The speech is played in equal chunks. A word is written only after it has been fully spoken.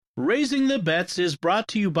Raising the Bets is brought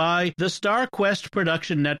to you by the Star Quest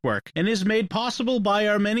Production Network and is made possible by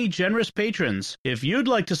our many generous patrons. If you'd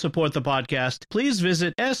like to support the podcast, please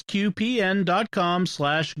visit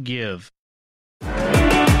sqpn.com/give.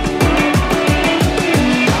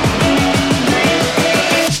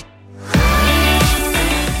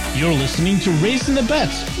 You're listening to Raising the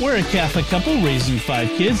Bets. We're a Catholic couple raising 5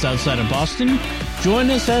 kids outside of Boston.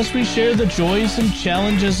 Join us as we share the joys and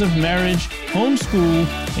challenges of marriage, homeschool,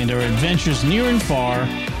 and our adventures near and far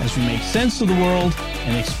as we make sense of the world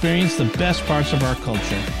and experience the best parts of our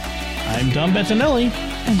culture. I'm Don Bettinelli.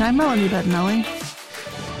 And I'm Melanie Bettinelli.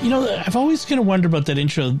 You know, I've always kind of wondered about that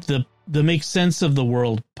intro, the make sense of the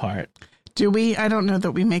world part. Do we? I don't know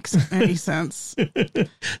that we make any sense.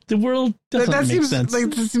 The world doesn't make sense.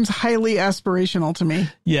 That seems highly aspirational to me.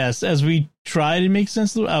 Yes, as we try to make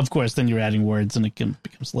sense of the world. Of course, then you're adding words and it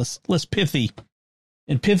becomes less pithy.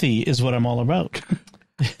 And pithy is what I'm all about.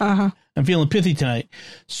 Uh-huh. I'm feeling pithy tonight.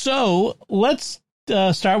 So let's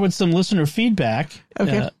start with some listener feedback.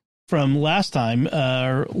 Okay. From last time.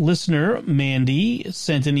 Our listener, Mandy,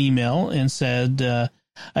 sent an email and said,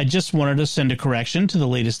 I just wanted to send a correction to the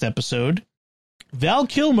latest episode. Val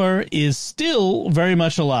Kilmer is still very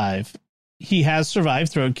much alive. He has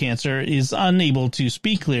survived throat cancer, is unable to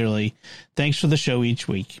speak clearly. Thanks for the show each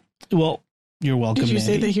week. Well, you're welcome, Did you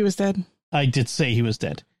Mandy. say that he was dead? I did say he was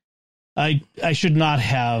dead. I should not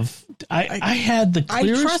have. I had the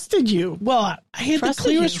clearest. I trusted you. Well, I had the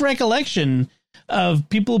clearest recollection of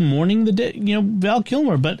people mourning the dead, Val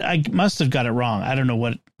Kilmer, but I must have got it wrong. I don't know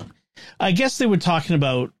what. I guess they were talking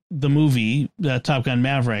about the movie, Top Gun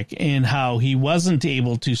Maverick, and how he wasn't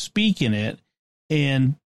able to speak in it,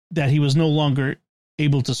 and that he was no longer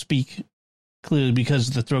able to speak clearly because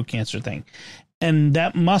of the throat cancer thing. And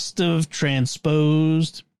that must have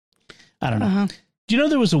transposed. I don't know. Uh-huh. Do you know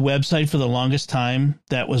there was a website for the longest time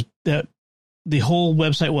that the whole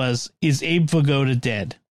website was, is Abe Vigoda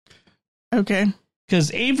dead? Okay.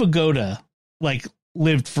 Because Abe Vigoda,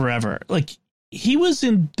 lived forever. He was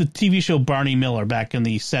in the TV show Barney Miller back in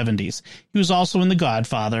the 70s. He was also in The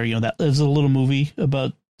Godfather. That there's a little movie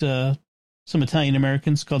about some Italian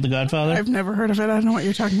Americans called The Godfather. I've never heard of it. I don't know what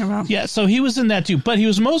you're talking about. Yeah, so he was in that too. But he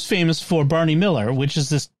was most famous for Barney Miller, which is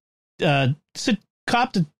this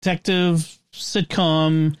cop detective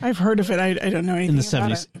sitcom. I've heard of it. I don't know anything in the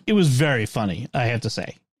about 70s. It was very funny, I have to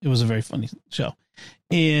say. It was a very funny show.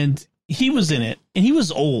 And he was in it, and he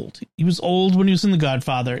was old. He was old when he was in The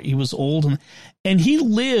Godfather. He was old, and he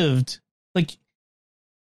lived into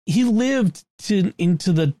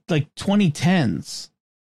the 2010s.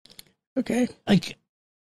 Okay.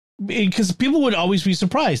 Because people would always be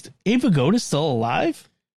surprised. Abe Vigoda's still alive?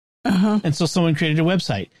 Uh-huh. And so someone created a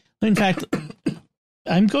website. In fact,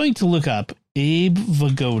 I'm going to look up Abe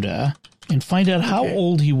Vigoda and find out how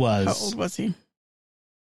old he was. How old was he?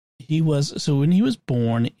 So when he was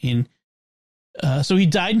born in, so he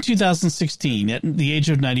died in 2016 at the age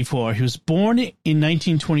of 94. He was born in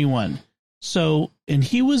 1921. So, and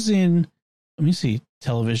he was in, let me see,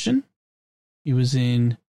 television. He was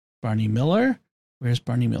in Barney Miller. Where's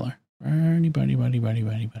Barney Miller? Barney. In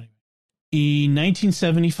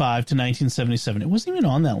 1975 to 1977. It wasn't even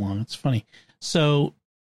on that long. It's funny. So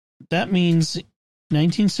that means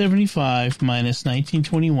 1975 minus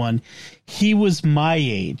 1921. He was my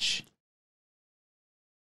age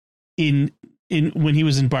in when he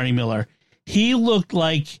was in Barney Miller. He looked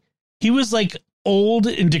like he was old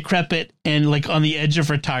and decrepit and on the edge of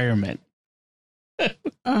retirement.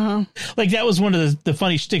 Uh-huh. That was one of the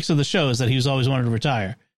funny shticks of the show, is that he was always wanted to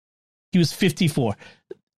retire. He was 54.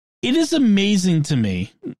 It is amazing to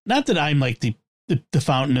me, not that I'm the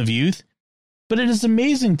fountain of youth, but it is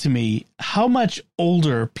amazing to me how much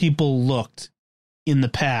older people looked in the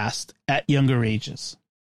past at younger ages.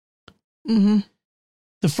 Mm-hmm.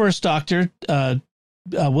 The first Doctor,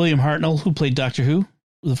 William Hartnell, who played Doctor Who,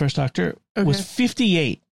 the first Doctor, was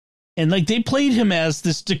 58. And they played him as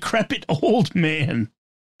this decrepit old man.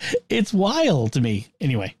 It's wild to me.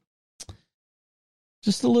 Anyway,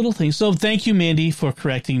 just a little thing. So thank you, Mandy, for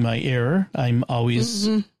correcting my error. I'm always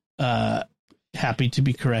happy to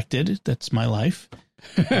be corrected. That's my life.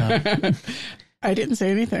 I didn't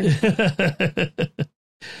say anything.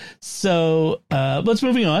 So let's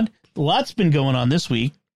moving on. Lots been going on this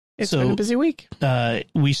week. It's been a busy week.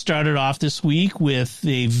 We started off this week with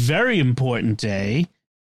a very important day.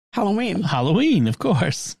 Halloween, of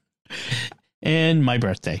course. And my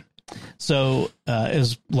birthday. So,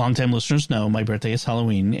 as longtime listeners know, my birthday is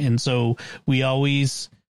Halloween. And so we always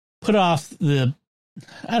put off we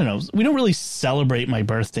don't really celebrate my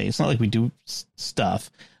birthday. It's not like we do stuff.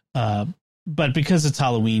 But because it's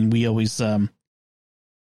Halloween, we always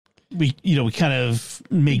we kind of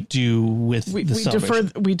make do with the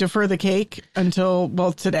celebration. We defer the cake until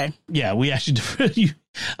today. Yeah, we actually deferred.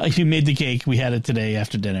 You made the cake. We had it today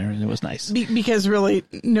after dinner, and it was nice. Because really,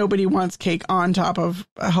 nobody wants cake on top of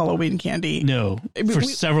Halloween candy. No, for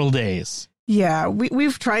several days. Yeah,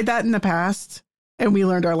 we've tried that in the past, and we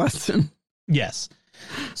learned our lesson. Yes.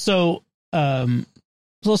 So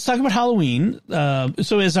let's talk about Halloween.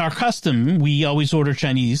 So as our custom, we always order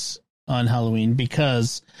Chinese on Halloween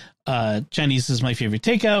because Chinese is my favorite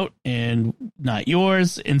takeout and not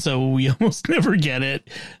yours. And so we almost never get it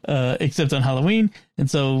except on Halloween. And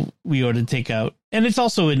so we ordered takeout. And it's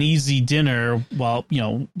also an easy dinner while,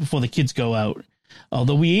 before the kids go out.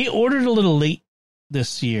 Although we ordered a little late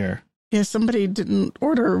this year. Yeah, somebody didn't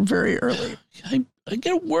order very early. I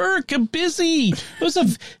gotta work. I'm busy.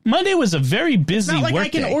 Monday was a very busy work day. It's not like I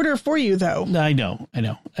can day. order for you, though. I know.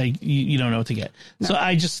 You don't know what to get. No. So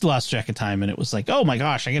I just lost track of time, and it was like, oh my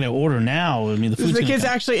gosh, I gotta order now. I mean, the kids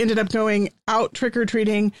actually ended up going out trick or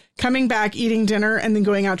treating, coming back, eating dinner, and then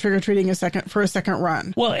going out trick or treating for a second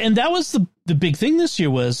run. Well, and that was the big thing this year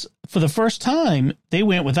was for the first time they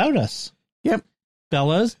went without us. Yep.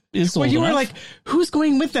 Bella is old you enough. Were like, who's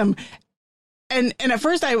going with them? And at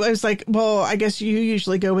first I was like, well, I guess you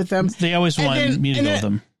usually go with them. They always wanted me to go with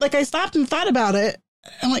them. Like I stopped and thought about it.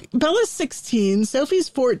 I'm like, Bella's 16, Sophie's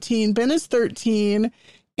 14, Ben is 13,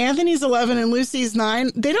 Anthony's 11, and Lucy's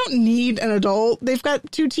 9. They don't need an adult. They've got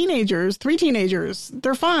 3 teenagers.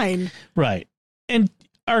 They're fine. Right. And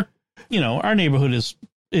our neighborhood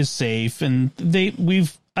is safe, and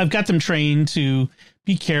I've got them trained to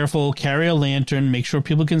be careful, carry a lantern, make sure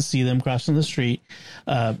people can see them crossing the street.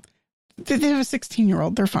 They have a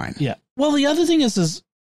 16-year-old. They're fine. Yeah. Well, the other thing is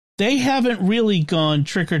they haven't really gone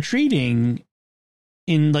trick-or-treating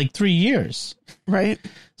in like 3 years. Right.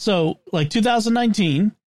 So like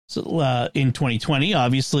 2019, in 2020,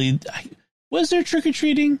 obviously, was there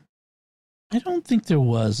trick-or-treating? I don't think there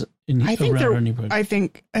was. I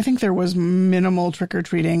think there was minimal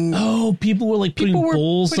trick-or-treating. Oh, people were like putting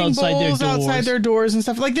bowls outside their doors and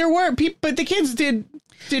stuff. Like there were people, but the kids did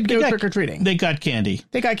go trick-or-treating. They got candy.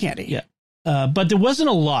 Yeah. But there wasn't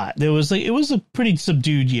a lot. It was a pretty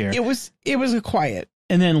subdued year. It was a quiet.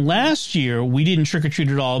 And then last year we didn't trick or treat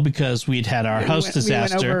at all because we'd had our house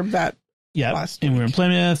disaster. We went over that. Yeah, last and week. we were in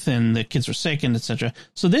Plymouth, and the kids were sick, and etc.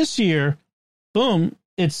 So this year, boom,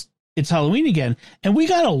 it's Halloween again, and we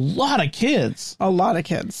got a lot of kids.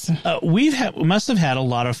 We must have had a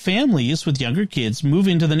lot of families with younger kids move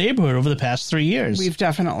into the neighborhood over the past 3 years. We've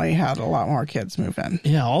definitely had a lot more kids move in.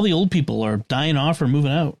 Yeah, all the old people are dying off or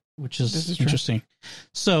moving out, which is interesting. True.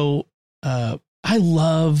 So I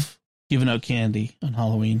love giving out candy on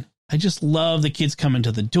Halloween. I just love the kids coming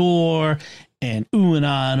to the door and oohing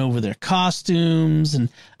on over their costumes, and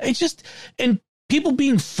people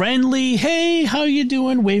being friendly. Hey, how you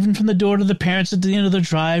doing? Waving from the door to the parents at the end of the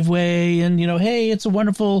driveway. And, hey, it's a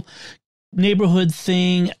wonderful neighborhood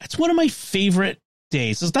thing. It's one of my favorite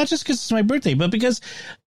days. It's not just because it's my birthday, but because,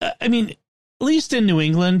 at least in New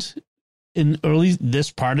England, or at least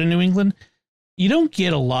this part of New England, you don't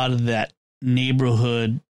get a lot of that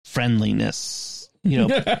neighborhood friendliness. No,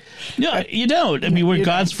 you don't. We're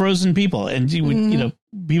God's frozen people, and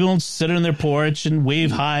people don't sit on their porch and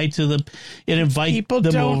wave hi to them and invite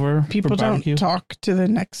them over. People don't talk to the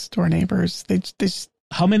next door neighbors. They just.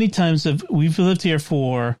 How many times we've lived here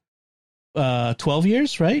for 12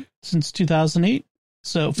 years, right? Since 2008.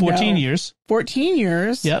 So 14 years. 14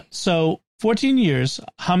 years. Yep. So 14 years.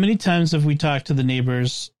 How many times have we talked to the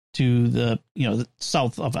neighbors to the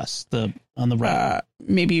south of us, on the right?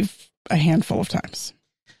 Maybe a handful of times.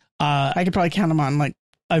 I could probably count them on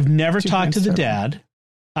I've never talked to the dad.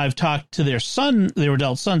 I've talked to their son, their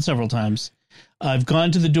adult son, several times. I've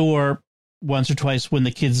gone to the door once or twice when the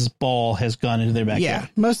kids' ball has gone into their backyard. Yeah,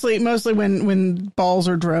 mostly when balls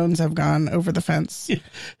or drones have gone over the fence. Yeah.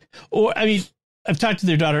 Or I've talked to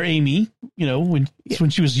their daughter Amy. When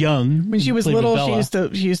she was young, when she was little,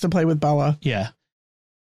 she used to play with Bella. Yeah,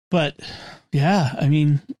 but yeah,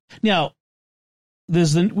 now.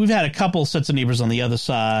 We've had a couple sets of neighbors on the other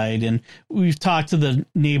side, and we've talked to the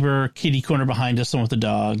neighbor kitty corner behind us, the one with the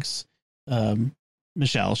dogs,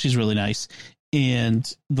 Michelle. She's really nice,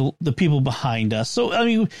 and the people behind us.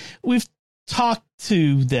 So we've talked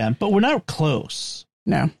to them, but we're not close.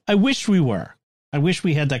 No, I wish we were. I wish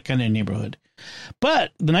we had that kind of neighborhood.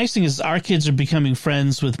 But the nice thing is our kids are becoming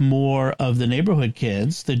friends with more of the neighborhood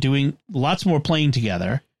kids. They're doing lots more playing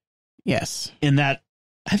together. Yes, and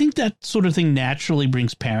I think that sort of thing naturally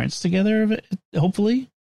brings parents together, hopefully.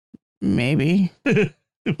 Maybe.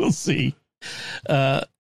 We'll see. But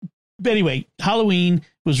But anyway, Halloween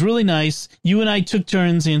was really nice. You and I took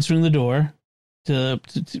turns answering the door.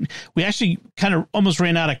 We actually kind of almost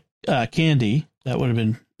ran out of candy. That would have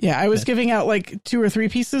been. Yeah, I was giving out like 2 or 3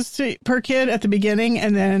 pieces per kid at the beginning,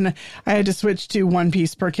 and then I had to switch to 1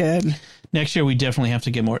 piece per kid. Next year, we definitely have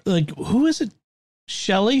to get more. Like, who is it?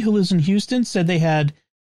 Shelley, who lives in Houston, said they had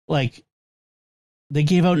they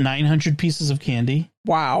gave out 900 pieces of candy.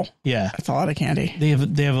 Wow. Yeah, that's a lot of candy. They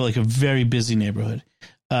have like a very busy neighborhood.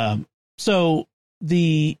 So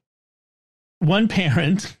the one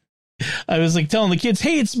parent, I was like telling the kids,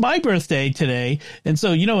 hey, it's my birthday today. And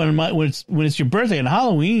so, when it's your birthday on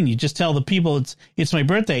Halloween, you just tell the people it's my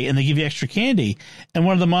birthday and they give you extra candy. And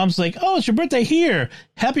one of the moms like, oh, it's your birthday here.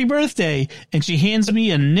 Happy birthday. And she hands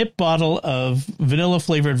me a nip bottle of vanilla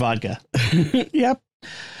flavored vodka. Yep.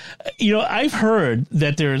 I've heard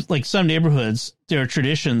that there's like some neighborhoods, there are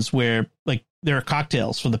traditions where like there are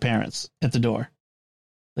cocktails for the parents at the door.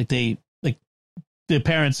 Like the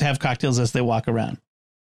parents have cocktails as they walk around.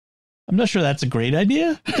 I'm not sure that's a great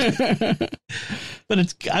idea,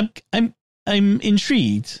 but I'm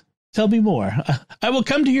intrigued. Tell me more. I will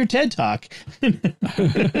come to your TED Talk.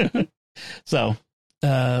 So,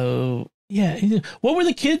 yeah. What were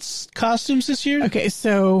the kids' costumes this year? Okay,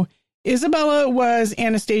 so Isabella was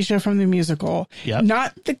Anastasia from the musical. Yep.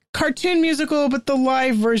 Not the cartoon musical, but the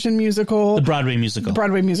live version musical. The Broadway musical. The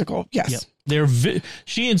Broadway musical, yes. Yep.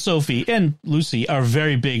 She and Sophie and Lucy are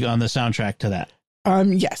very big on the soundtrack to that.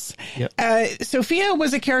 Yes. Yep. Sophia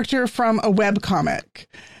was a character from a web comic,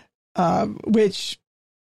 which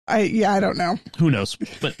I don't know. Who knows?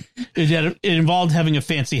 But it involved having a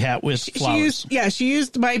fancy hat with flowers. She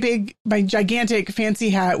used my gigantic fancy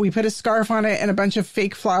hat. We put a scarf on it and a bunch of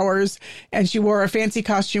fake flowers, and she wore a fancy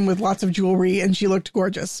costume with lots of jewelry, and she looked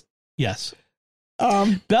gorgeous. Yes.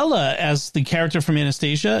 Bella, as the character from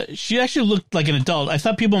Anastasia, she actually looked like an adult. I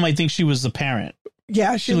thought people might think she was the parent.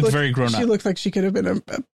 Yeah, she looked very grown up. She looked like she could have been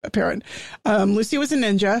a parent. Lucy was a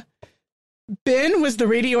ninja. Ben was the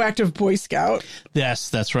radioactive Boy Scout. Yes,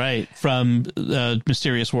 that's right. From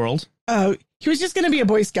Mysterious World. He was just going to be a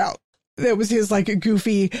Boy Scout. That was his like a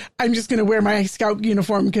goofy, I'm just going to wear my Scout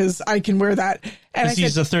uniform because I can wear that. And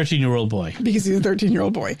he's a 13-year-old boy. Because he's a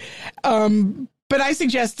 13-year-old boy. But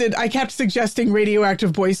I kept suggesting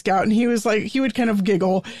radioactive Boy Scout, and he was like, he would kind of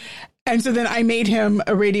giggle. And so then I made him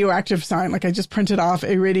a radioactive sign. Like I just printed off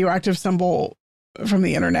a radioactive symbol from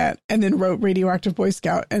the internet and then wrote radioactive Boy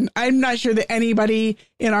Scout. And I'm not sure that anybody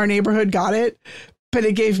in our neighborhood got it, but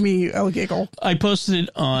it gave me a giggle. I posted it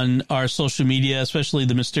on our social media, especially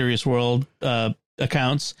the Mysterious World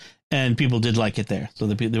accounts, and people did like it there. So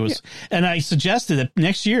there was, and I suggested that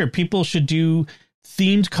next year people should do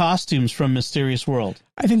themed costumes from Mysterious World.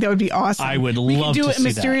 I think that would be awesome. I would love to see that. We could do a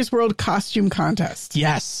Mysterious World costume contest.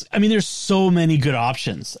 Yes. I mean, there's so many good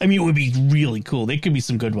options. I mean, it would be really cool. There could be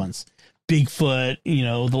some good ones. Bigfoot,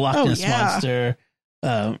 the Loch Ness Monster.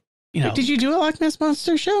 Did you do a Loch Ness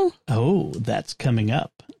Monster show? Oh, that's coming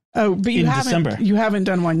up. Oh, but you haven't. December. You haven't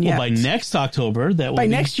done one yet. Well, by next October,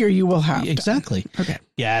 next year you will have. Exactly. Done. Okay.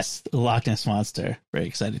 Yes, the Loch Ness Monster. Very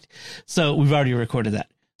excited. So we've already recorded that.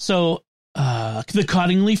 So the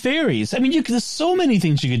Cottingley Fairies. I mean, there's so many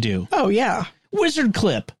things you could do. Oh yeah. Wizard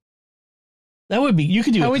clip. That would be, you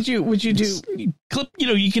could do. How would you do clip?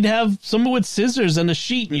 You could have someone with scissors and a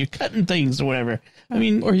sheet and you're cutting things or whatever. I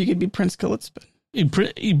mean, or you could be Prince Galitzin.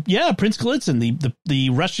 Yeah, Prince Galitzin, the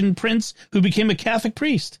Russian prince who became a Catholic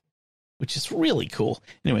priest, which is really cool.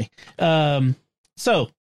 Anyway, so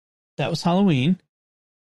that was Halloween.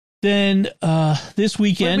 Then this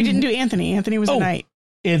weekend we didn't do Anthony. Anthony was a knight.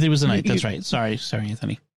 Anthony was a knight. That's right. Sorry,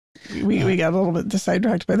 Anthony. We got a little bit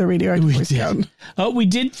sidetracked by the radioactive Boy Scout. We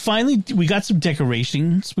did finally. We got some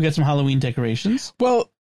decorations. We got some Halloween decorations.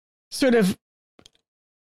 Well, sort of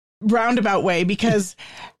roundabout way, because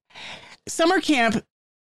summer camp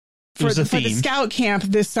for the Scout camp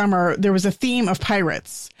this summer, there was a theme of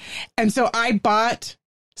pirates, and so I bought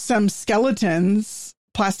some skeletons,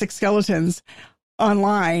 plastic skeletons,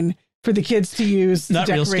 online for the kids to use. Not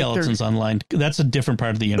real skeletons online. That's a different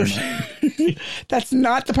part of the internet. That's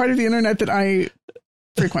not the part of the internet that I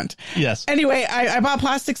frequent. Yes. Anyway, I bought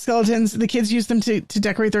plastic skeletons. The kids used them to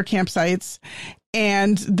decorate their campsites.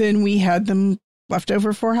 And then we had them left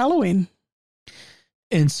over for Halloween.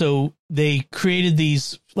 And so they created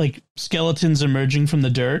these like skeletons emerging from the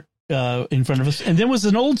dirt in front of us. And there was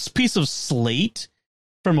an old piece of slate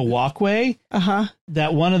from a walkway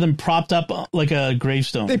that one of them propped up like a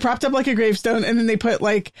gravestone. They propped up like a gravestone, and then they put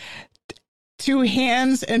like 2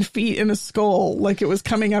 hands and feet in a skull, like it was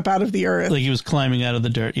coming up out of the earth. Like he was climbing out of the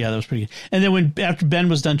dirt. Yeah, that was pretty good. And then after Ben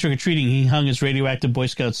was done trick-or-treating, he hung his radioactive Boy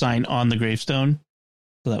Scout sign on the gravestone.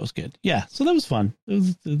 So that was good. Yeah. So that was fun.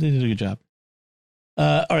 They did a good job.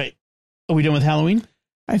 All right. Are we done with Halloween?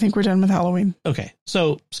 I think we're done with Halloween. Okay.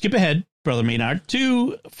 So skip ahead, Brother Maynard,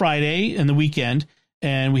 to Friday and the weekend.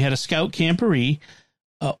 And we had a scout camporee.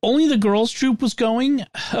 Only the girls' troop was going.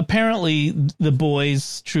 Apparently, the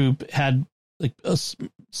boys' troop had, like,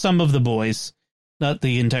 some of the boys, not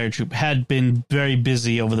the entire troop, had been very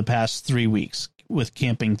busy over the past 3 weeks with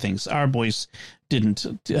camping things. Our boys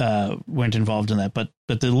weren't involved in that, but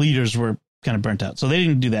the leaders were kind of burnt out, so they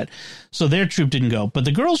didn't do that. So their troop didn't go, but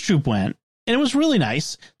the girls' troop went, and it was really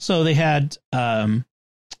nice. So they had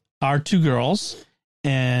our 2 girls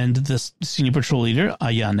and the senior patrol leader,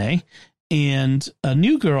 Ayane, and a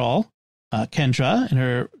new girl, Kendra, and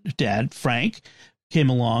her dad, Frank, came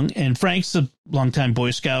along. And Frank's a longtime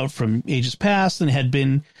Boy Scout from ages past and had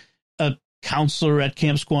been a counselor at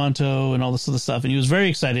Camp Squanto and all this other stuff. And he was very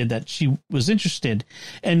excited that she was interested.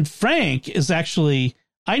 And Frank is actually,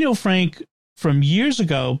 I know Frank from years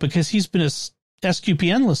ago because he's been a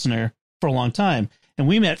SQPN listener for a long time. And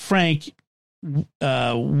we met Frank with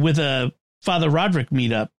a Father Roderick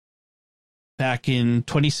meetup back in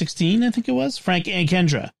 2016, I think it was. Frank and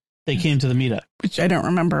Kendra, they came to the meetup. Which I don't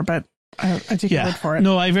remember, but I take your word for it.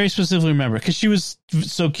 No, I very specifically remember because she was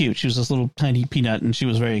so cute. She was this little tiny peanut, and she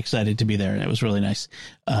was very excited to be there, and it was really nice.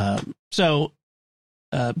 So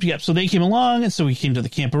they came along, and so we came to the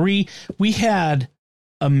camporee. We had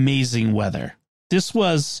amazing weather. This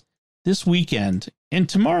weekend, and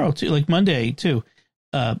tomorrow too, like Monday too.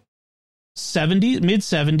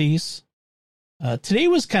 mid-70s. Today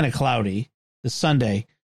was kind of cloudy, this Sunday,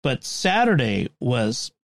 but Saturday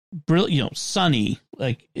was brilliant, sunny,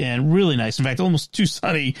 like, and really nice. In fact, almost too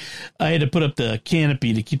sunny. I had to put up the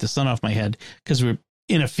canopy to keep the sun off my head because we were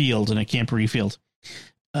in a camporee field.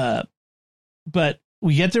 But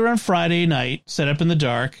we get there on Friday night, set up in the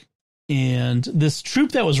dark, and this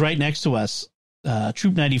troop that was right next to us,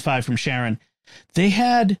 Troop 95 from Sharon, they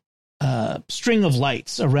had a string of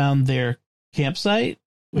lights around their campsite,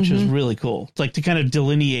 which was really cool. It's like to kind of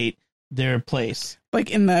delineate their place.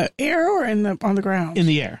 Like in the air or on the ground? In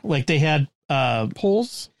the air. Like they had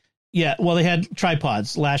poles? Yeah, well, they had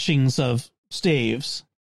tripods, lashings of staves.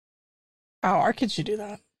 Oh, our kids should do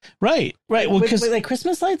that. Right. Well, because like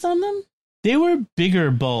Christmas lights on them? They were bigger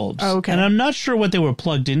bulbs. Oh, okay. And I'm not sure what they were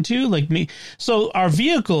plugged into. Like me. So our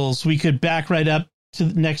vehicles, we could back right up to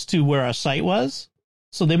next to where our site was.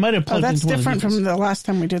 So they might have plugged into that's different from the last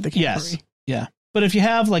time we did the camporee. Yes. Yeah. But if you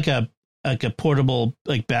have like a portable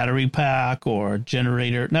like battery pack or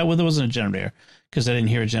generator, well, there wasn't a generator because I didn't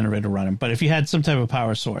hear a generator running. But if you had some type of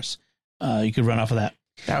power source, you could run off of that.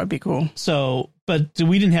 That would be cool. So, but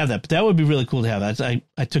we didn't have that. But that would be really cool to have that.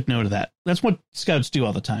 I took note of that. That's what scouts do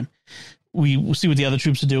all the time. We see what the other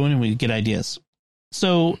troops are doing and we get ideas.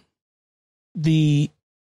 So we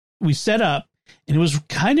set up and it was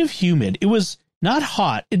kind of humid. It was not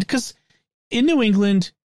hot because in New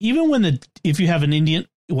England, even if you have an Indian,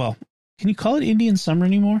 well, can you call it Indian summer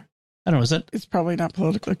anymore? I don't know. Is that? It's probably not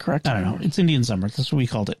politically correct. I don't know. It's Indian summer. That's what we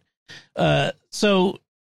called it. So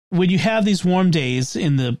when you have these warm days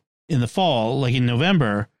in the fall, like in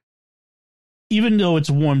November, even though it's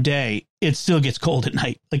a warm day, it still gets cold at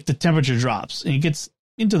night. Like the temperature drops and it gets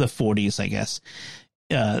into the 40s, I guess.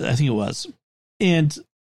 I think it was. And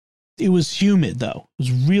it was humid though. It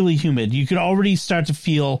was really humid. You could already start to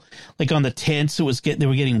feel like on the tents, they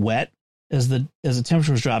were getting wet as the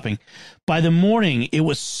temperature was dropping. By the morning, it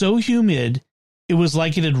was so humid. It was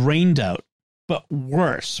like it had rained out, but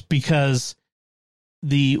worse because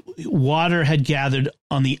the water had gathered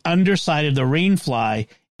on the underside of the rain fly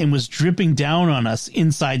and was dripping down on us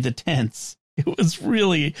inside the tents. It was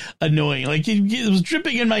really annoying. Like it was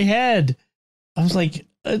dripping in my head. I was like,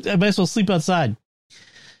 I might as well sleep outside.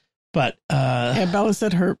 But Bella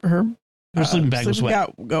said her sleeping bag was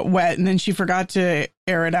wet. Got wet, and then she forgot to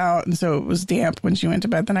air it out, and so it was damp when she went to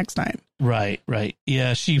bed the next night. Right.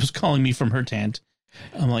 Yeah, she was calling me from her tent.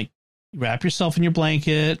 I'm like, wrap yourself in your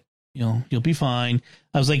blanket. You'll be fine.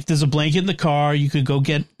 I was like, there's a blanket in the car. You could go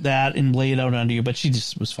get that and lay it out under you. But she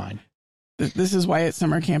just was fine. This is why at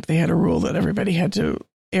summer camp they had a rule that everybody had to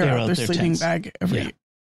air out their sleeping tents. Bag every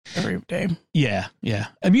day. Yeah.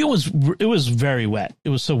 I mean, it was very wet. It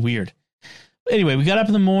was so weird. Anyway, we got up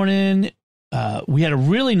in the morning. We had a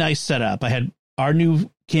really nice setup. I had our new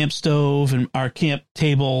camp stove and our camp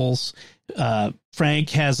tables. Frank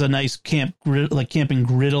has a nice camping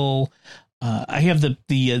griddle. I have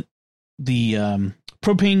the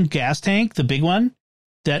propane gas tank, the big one,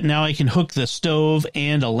 that now I can hook the stove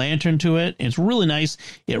and a lantern to it. It's really nice.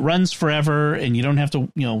 It runs forever and you don't have to,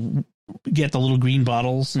 get the little green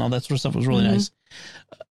bottles and all that sort of stuff. It was really nice.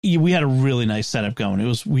 we had a really nice setup going.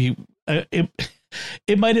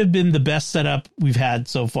 It might have been the best setup we've had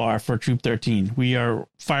so far for Troop 13. We are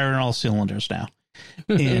firing all cylinders now.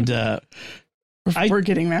 And we're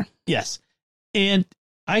getting there. Yes. And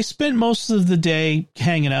I spent most of the day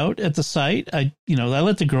hanging out at the site. I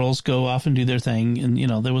let the girls go off and do their thing. And,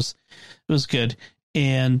 it was good.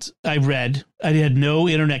 And I read. I had no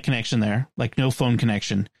internet connection there, like no phone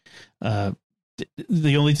connection.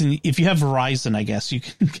 The only thing, if you have Verizon, I guess you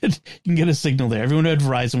can get a signal there. Everyone who had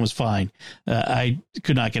Verizon was fine. I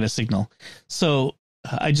could not get a signal. So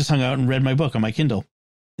I just hung out and read my book on my Kindle.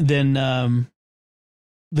 Then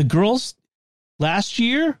the girls last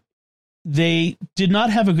year, they did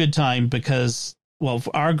not have a good time because, well,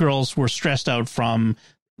 our girls were stressed out from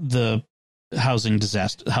the house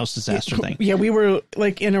disaster thing. Yeah, we were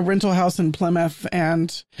like in a rental house in Plymouth,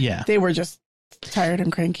 and they were just tired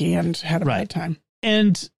and cranky and had a bad time.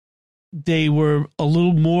 And they were a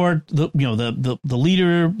little more, the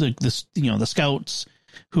leader, the scouts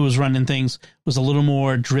who was running things was a little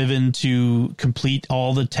more driven to complete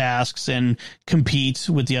all the tasks and compete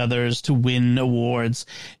with the others to win awards.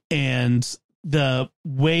 And the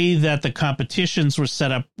way that the competitions were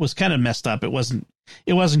set up was kind of messed up. It wasn't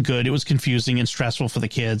good. It was confusing and stressful for the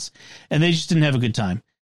kids, and they just didn't have a good time.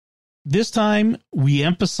 This time we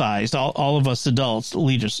emphasized, all of us adults,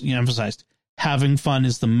 leaders, emphasized having fun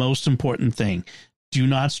is the most important thing. Do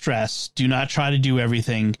not stress. Do not try to do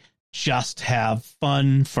everything. Just have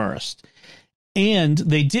fun first. And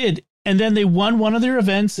they did. And then they won one of their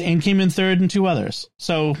events and came in third in two others.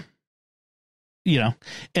 So,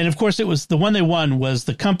 and of course it was the one they won was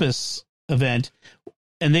the Compass event.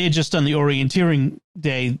 And they had just done the orienteering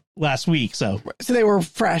day last week. So they were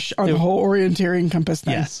fresh on the whole orienteering Compass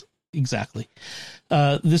thing. Yes, exactly.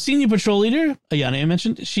 The senior patrol leader, Ayana, I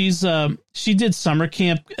mentioned, she did summer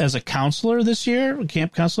camp as a counselor this year, a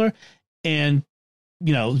camp counselor. And,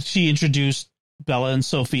 she introduced Bella and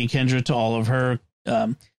Sophie and Kendra to all of her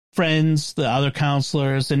friends, the other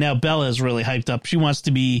counselors. And now Bella is really hyped up. She wants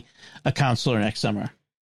to be a counselor next summer.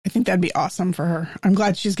 I think that'd be awesome for her. I'm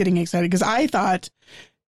glad she's getting excited because I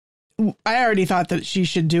already thought that she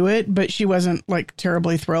should do it, but she wasn't like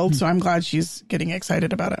terribly thrilled. So I'm glad she's getting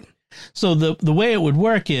excited about it. So the way it would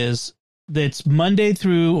work is that it's Monday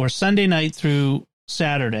through or Sunday night through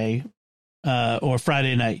Saturday or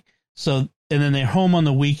Friday night. So, and then they're home on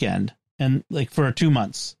the weekend and like for 2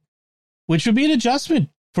 months, which would be an adjustment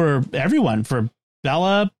for everyone, for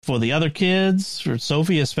Bella, for the other kids, for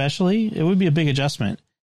Sophie especially. It would be a big adjustment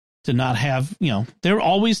to not have, they're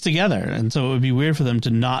always together. And so it would be weird for them to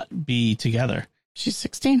not be together. She's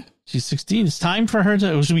 16. She's 16. It's time for her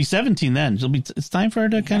she'll be 17 then. It's time for her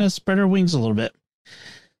to kind of spread her wings a little bit.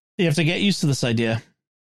 You have to get used to this idea.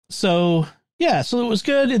 So it was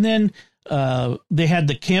good. And then they had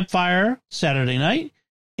the campfire Saturday night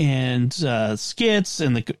and skits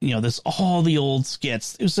and this all the old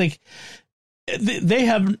skits. It was like, they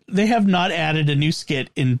have not added a new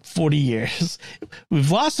skit in 40 years.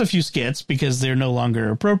 We've lost a few skits because they're no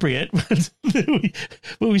longer appropriate, but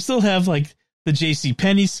we still have like the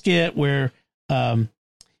JCPenney skit where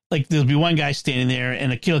like there'll be one guy standing there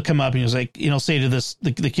and a kid will come up and he's like, say to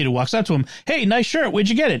the kid who walks up to him, "Hey, nice shirt. Where'd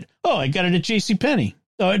you get it?" "Oh, I got it at JCPenney."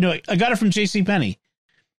 "Oh, no, I got it from JCPenney."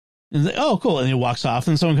 And like, "Oh, cool." And he walks off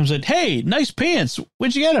and someone comes in, "Hey, nice pants.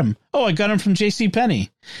 Where'd you get them?" "Oh, I got them from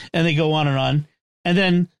JCPenney." And they go on. And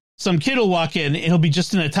then some kid will walk in and he'll be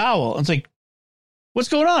just in a towel. And it's like, "What's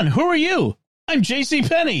going on? Who are you?" "I'm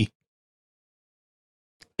JCPenney."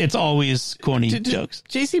 It's always corny jokes.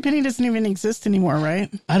 JCPenney doesn't even exist anymore,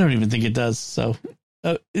 right? I don't even think it does. So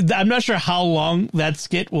I'm not sure how long that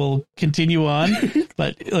skit will continue on,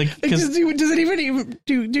 but like, does it even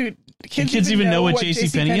do kids even know what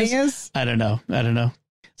JCPenney is? I don't know.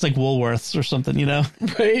 It's like Woolworths or something,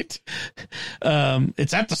 Right.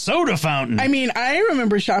 It's at the soda fountain. I mean, I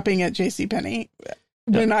remember shopping at JCPenney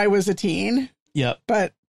when I was a teen. Yep.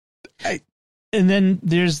 But and then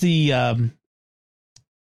there's the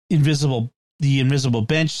invisible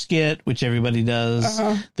bench skit, which everybody does.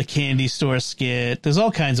 The candy store skit. There's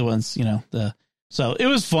all kinds of ones, so it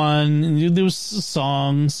was fun. And there was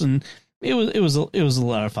songs and it was a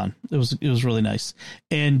lot of fun. It was really nice.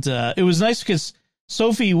 And it was nice because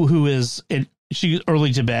Sophie, who is she's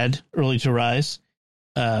early to bed, early to rise,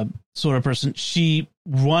 sort of person, she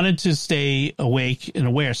wanted to stay awake and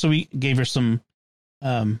aware. So we gave her some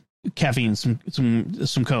caffeine, some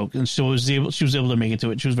Coke, and she was able to make it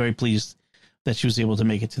to it. She was very pleased that she was able to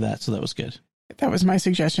make it to that. So that was good. That was my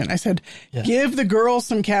suggestion. I said, give the girl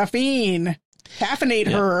some caffeine,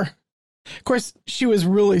 caffeinate her. Of course, she was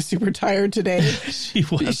really super tired today. She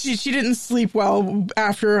was. She didn't sleep well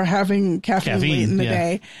after having caffeine late in the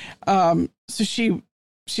day. So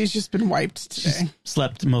she's just been wiped today. She's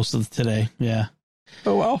slept most of today. Yeah.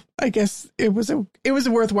 Oh, well, I guess it was a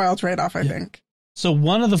worthwhile trade-off, I think. So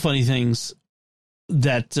one of the funny things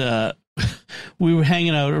that we were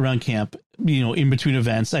hanging out around camp, in between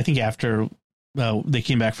events, I think after they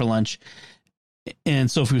came back for lunch, and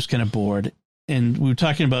Sophie was kind of bored. And we were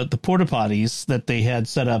talking about the porta potties that they had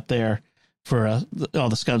set up there for all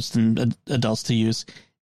the scouts and adults to use.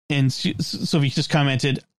 And Sophie just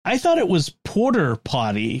commented, I thought it was porter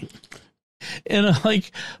potty. And I'm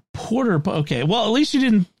like, okay. Well, at least you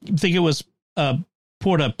didn't think it was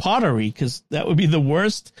porta pottery, because that would be the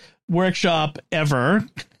worst workshop ever.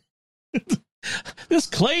 This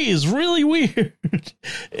clay is really weird.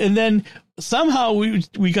 And then somehow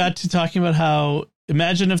we got to talking about how,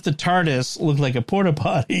 imagine if the TARDIS looked like a porta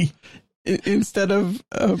potty instead of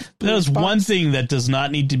that was box. One thing that does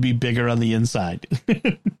not need to be bigger on the inside.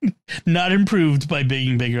 Not improved by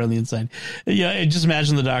being bigger on the inside. Yeah, just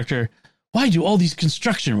imagine the Doctor. Why do all these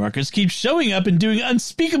construction workers keep showing up and doing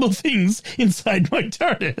unspeakable things inside my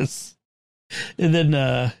TARDIS? And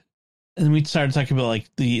then we started talking about, like,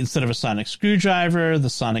 instead of a sonic screwdriver, the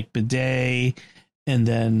sonic bidet, and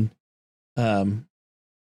then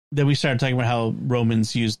we started talking about how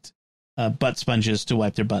Romans used butt sponges to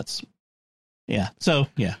wipe their butts. Yeah. So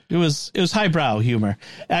yeah, it was highbrow humor.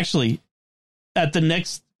 Actually, at the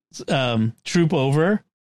next troop over,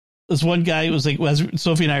 this one guy was like, as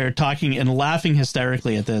Sophie and I are talking and laughing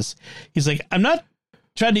hysterically at this, he's like, I'm not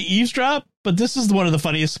trying to eavesdrop, but this is one of the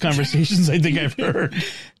funniest conversations I think I've heard.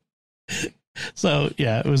 So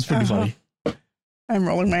yeah, it was pretty funny. I'm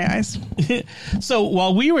rolling my eyes. So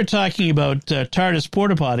while we were talking about TARDIS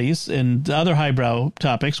porta potties and other highbrow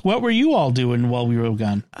topics, what were you all doing while we were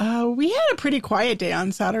gone? We had a pretty quiet day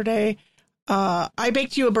on Saturday. I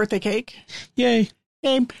baked you a birthday cake. Yay.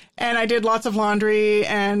 And I did lots of laundry,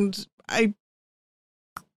 and I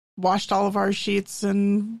washed all of our sheets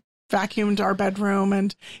and vacuumed our bedroom,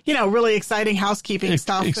 and, really exciting housekeeping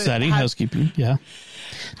stuff. Exciting housekeeping. Yeah.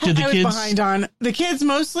 Did the kids was behind on? The kids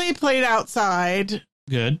mostly played outside.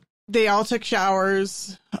 Good. They all took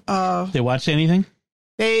showers. They watched anything?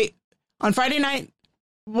 On Friday night,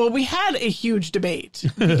 well, we had a huge debate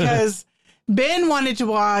because Ben wanted to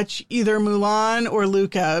watch either Mulan or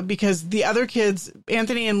Luca, because the other kids,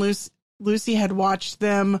 Anthony and Lucy, had watched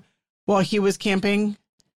them while he was camping.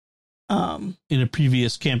 In a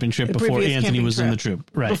previous camping trip before Anthony was in the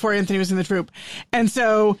troop. Right. Before Anthony was in the troop. And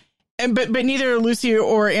so... But neither Lucy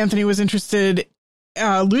or Anthony was interested.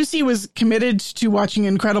 Lucy was committed to watching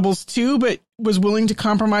Incredibles 2, but was willing to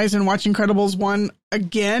compromise and watch Incredibles 1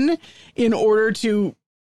 again in order to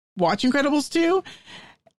watch Incredibles 2.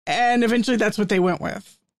 And eventually that's what they went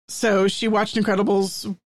with. So she watched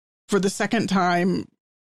Incredibles for the second time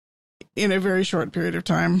in a very short period of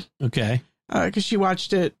time. Okay. Because she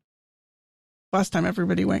watched it last time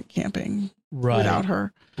everybody went camping without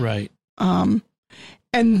her. Right.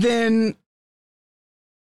 And then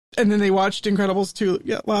they watched Incredibles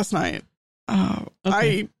 2 last night.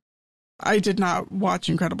 Okay. I did not watch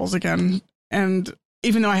Incredibles again. And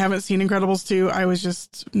even though I haven't seen Incredibles 2, I was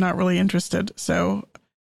just not really interested. So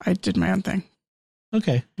I did my own thing.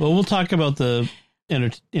 Okay. Well, we'll talk about the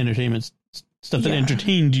entertainment stuff that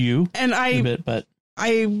entertained you a bit. But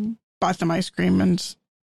I bought them ice cream, and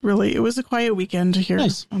really, it was a quiet weekend here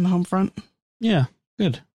on the home front. Yeah,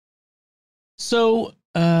 good. So...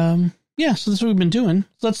 so that's what we've been doing.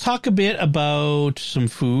 So let's talk a bit about some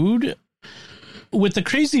food. With the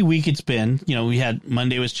crazy week it's been, we had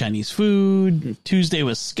Monday was Chinese food, Tuesday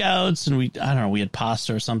was Scouts, and we had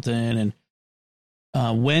pasta or something,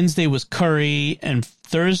 and Wednesday was curry, and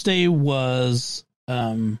Thursday was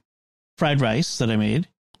fried rice that I made.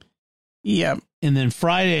 Yeah. And then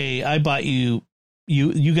Friday I bought you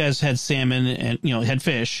guys had salmon and had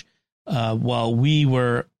fish, while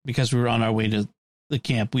because we were on our way to the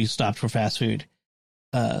camp, we stopped for fast food.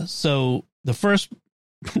 So the first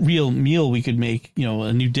real meal we could make,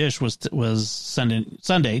 a new dish was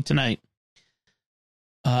Sunday tonight.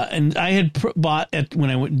 And I had bought when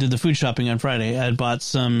I did the food shopping on Friday, I had bought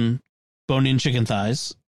some bone-in chicken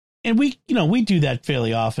thighs, and we do that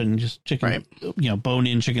fairly often. Just chicken,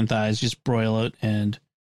 bone-in chicken thighs, just broil it, and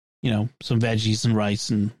some veggies and rice,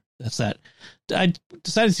 and that's that. I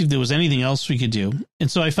decided to see if there was anything else we could do. And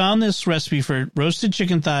so I found this recipe for roasted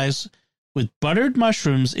chicken thighs with buttered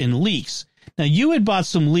mushrooms in leeks. Now, you had bought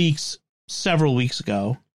some leeks several weeks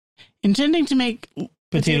ago. Intending to make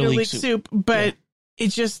potato leek soup, but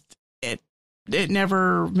it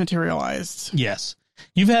never materialized. Yes.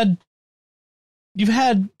 You've had you've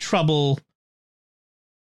had trouble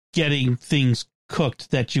getting things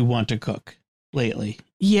cooked that you want to cook lately.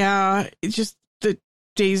 Yeah, it's just the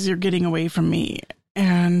days are getting away from me,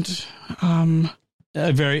 and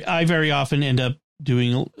I very often end up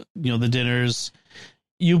doing the dinners.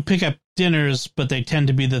 You pick up dinners, but they tend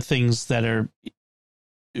to be the things that are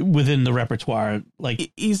within the repertoire,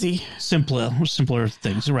 like easy, simpler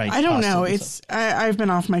things, right? I don't know. I've been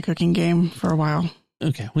off my cooking game for a while.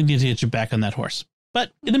 Okay, we need to get you back on that horse.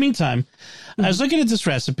 But in the meantime, I was looking at this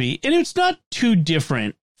recipe, and it's not too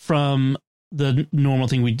different from the normal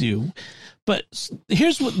thing we do. But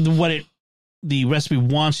here's what the recipe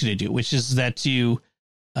wants you to do, which is that you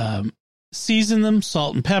season them,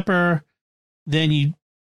 salt and pepper. Then you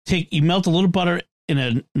melt a little butter in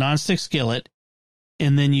a nonstick skillet,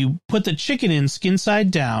 and then you put the chicken in skin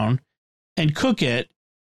side down and cook it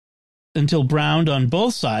until browned on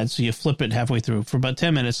both sides. So you flip it halfway through for about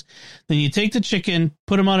 10 minutes. Then you take the chicken,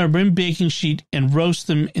 put them on a rim baking sheet, and roast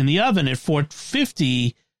them in the oven at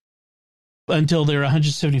 450 until they're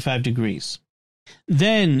 175 degrees.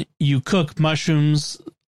 Then you cook mushrooms,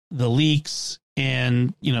 the leeks,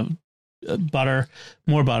 and butter,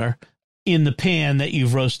 more butter, in the pan that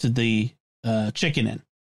you've roasted the chicken in.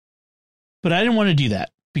 But I didn't want to do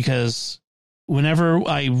that because whenever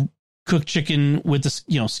I cook chicken with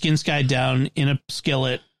the skin side down in a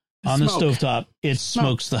skillet on the stovetop, it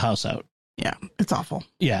smokes the house out. Yeah, it's awful.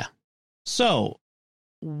 Yeah. So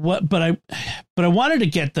but I wanted to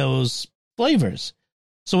get those flavors.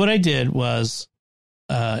 So what I did was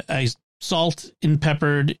I salt and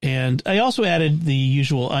peppered, and I also added the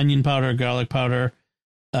usual onion powder, garlic powder.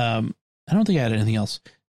 I don't think I added anything else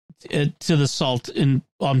to the salt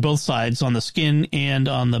on both sides, on the skin and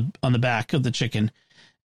on the back of the chicken.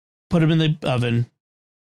 Put them in the oven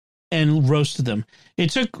and roasted them.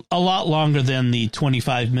 It took a lot longer than the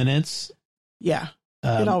 25 minutes. Yeah,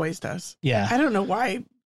 it always does. Yeah. I don't know why.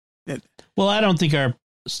 Well, I don't think our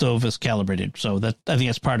stove is calibrated, so I think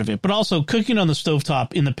that's part of it. But also, cooking on the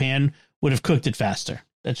stovetop in the pan would have cooked it faster.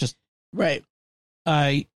 That's just right.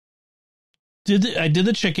 I did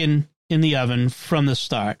the chicken in the oven from the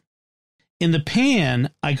start. In the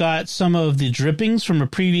pan, I got some of the drippings from a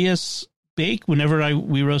previous bake. Whenever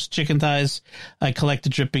we roast chicken thighs, I collect the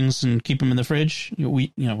drippings and keep them in the fridge.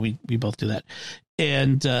 We both do that.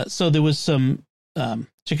 And so there was some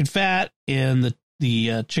chicken fat and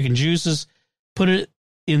the chicken juices. Put it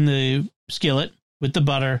in the skillet with the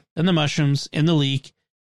butter and the mushrooms and the leek,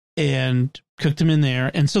 and cooked them in there.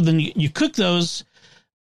 And so then you cook those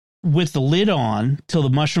with the lid on till the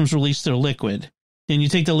mushrooms release their liquid. Then you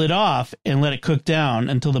take the lid off and let it cook down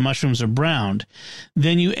until the mushrooms are browned.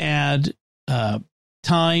 Then you add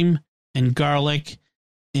thyme and garlic,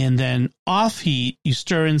 and then off heat, you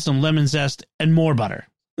stir in some lemon zest and more butter.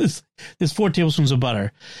 There's 4 tablespoons of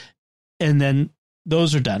butter. And then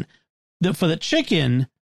those are done. For the chicken,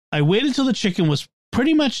 I waited till the chicken was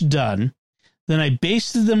pretty much done. Then I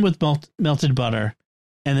basted them with melted butter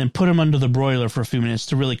and then put them under the broiler for a few minutes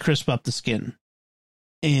to really crisp up the skin.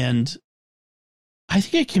 And I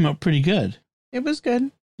think it came out pretty good. It was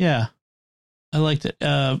good. Yeah. I liked it.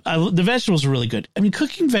 The vegetables are really good. I mean,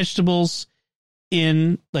 cooking vegetables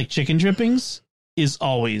in like chicken drippings is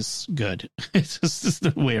always good. It's just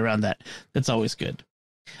the way around that. That's always good.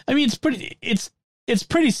 I mean, it's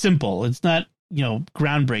pretty simple. It's not,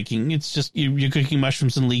 groundbreaking. It's just you're cooking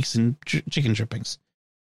mushrooms and leeks and chicken drippings.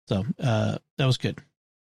 So that was good.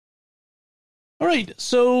 All right.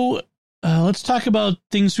 So let's talk about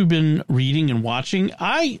things we've been reading and watching.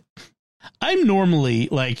 I'm normally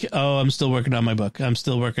like, I'm still working on my book. I've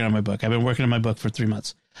been working on my book for 3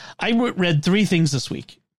 months. I read 3 things this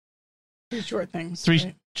week. 3 short things. 3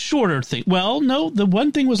 right? Shorter things. Well, no, the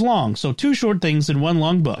one thing was long. So 2 short things and 1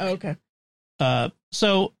 long book. Oh, okay.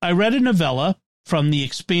 So I read a novella from the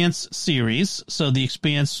Expanse series. So the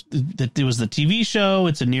Expanse, there was the TV show.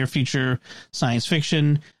 It's a near future science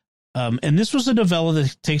fiction. And this was a novella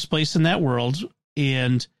that takes place in that world.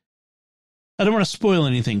 And I don't want to spoil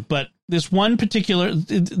anything, but this one particular,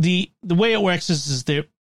 the way it works is the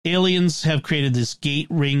aliens have created this gate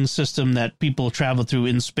ring system that people travel through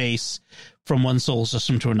in space from one solar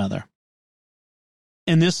system to another.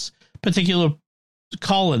 And this particular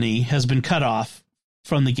colony has been cut off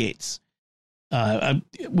from the gates. I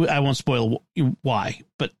won't spoil why,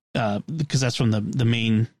 but because that's from the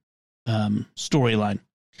main storyline.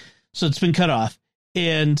 So it's been cut off.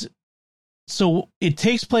 And so it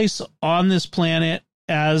takes place on this planet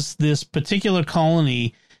as this particular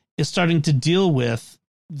colony is starting to deal with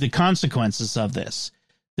the consequences of this.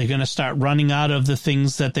 They're going to start running out of the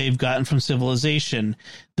things that they've gotten from civilization.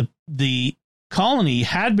 The colony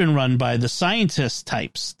had been run by the scientist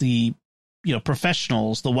types, the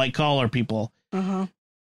professionals, the white collar people. Uh-huh.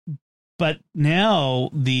 But now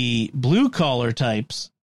the blue collar types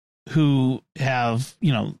who have,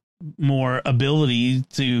 more ability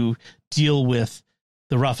to deal with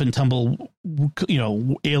the rough and tumble,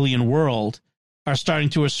 alien world are starting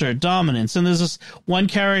to assert dominance. And there's this one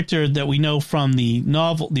character that we know from the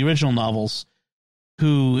original novels,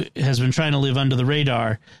 who has been trying to live under the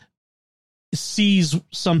radar, sees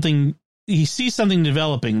something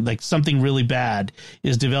developing, like something really bad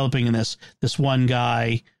is developing in this one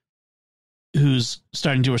guy who's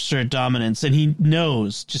starting to assert dominance. And he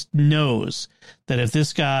knows that if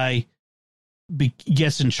this guy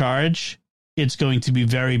gets in charge, it's going to be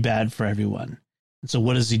very bad for everyone. And so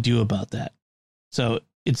what does he do about that? So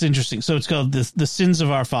it's interesting. So it's called The Sins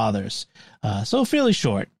of Our Fathers. So fairly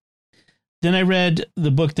short. Then I read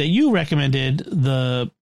the book that you recommended,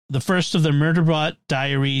 the first of the Murderbot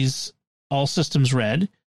Diaries, All Systems Red.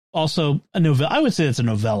 Also a novella. I would say it's a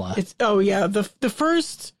novella. The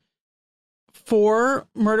first 4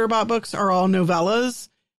 Murderbot books are all novellas.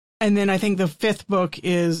 And then I think the 5th book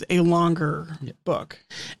is a longer book.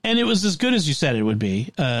 And it was as good as you said it would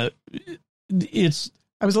be. I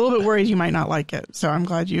was a little bit worried you might not like it, so I'm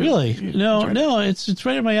glad you really. No, it's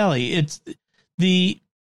right up my alley. It's the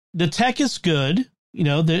tech is good.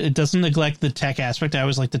 It doesn't neglect the tech aspect. I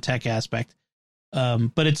always like the tech aspect,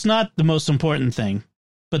 but it's not the most important thing.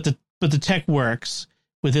 But the tech works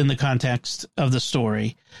within the context of the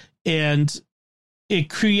story, and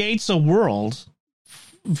it creates a world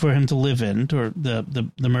for him to live in, or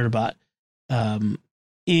the Murderbot,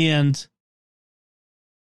 and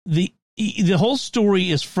the whole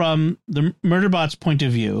story is from the Murderbot's point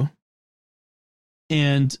of view,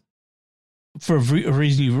 and for a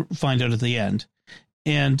reason you find out at the end.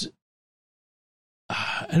 And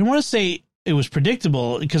I don't want to say it was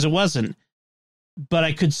predictable, because it wasn't, but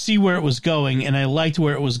I could see where it was going, and I liked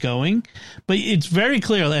where it was going. But it's very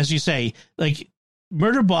clear, as you say, like,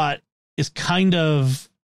 Murderbot is kind of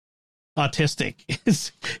autistic,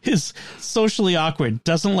 is socially awkward,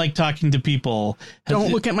 doesn't like talking to people.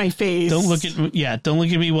 Don't look at my face. Don't look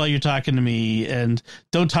at me while you're talking to me, and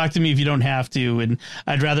don't talk to me if you don't have to. And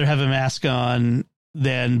I'd rather have a mask on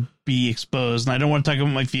than be exposed. And I don't want to talk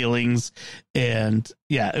about my feelings. And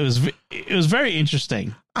yeah, it was very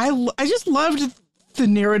interesting. I just loved the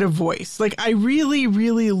narrative voice. Like, I really,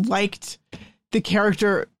 really liked the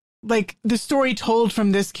character, like the story told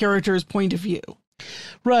from this character's point of view.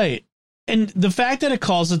 Right. And the fact that it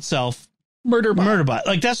calls itself Murderbot,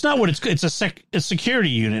 like, that's not what it's a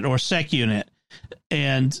security unit or sec unit.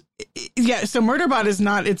 And yeah, so Murderbot is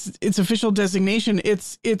not its official designation.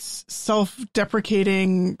 It's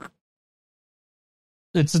self-deprecating.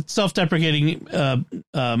 It's a self-deprecating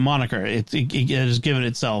moniker. It has given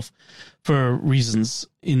itself for reasons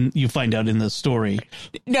you find out in the story.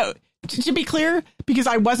 No, to be clear, because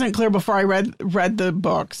I wasn't clear before I read the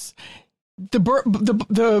books. The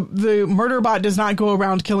Murderbot does not go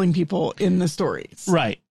around killing people in the stories.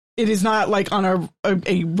 Right. It is not like on a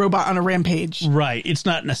robot on a rampage. Right. It's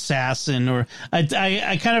not an assassin, or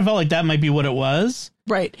I kind of felt like that might be what it was.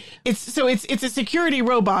 Right. It's a security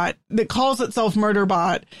robot that calls itself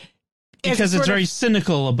Murderbot because it's very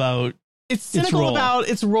cynical about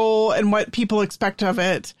its role and what people expect of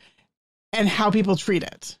it and how people treat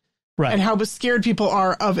it. Right. And how scared people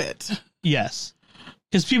are of it. Yes.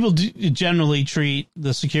 Because people generally treat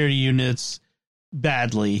the security units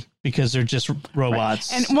badly because they're just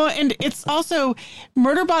robots. Right. And it's also,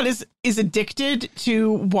 Murderbot is addicted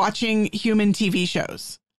to watching human TV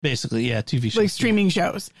shows. Basically, yeah, TV shows. Like streaming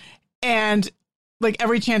shows. And like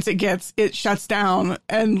every chance it gets, it shuts down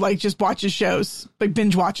and like just watches shows, like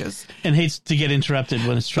binge watches. And hates to get interrupted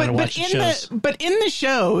when it's trying to watch shows. But in the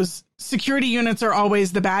shows, security units are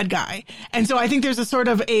always the bad guy. And so I think there's a sort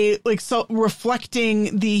of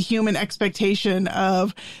reflecting the human expectation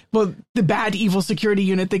of, well, the bad, evil security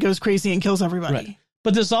unit that goes crazy and kills everybody. Right.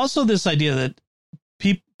 But there's also this idea that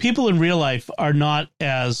people in real life are not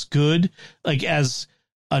as good, like as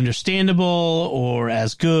understandable or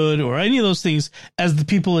as good or any of those things as the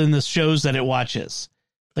people in the shows that it watches.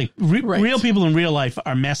 Like real people in real life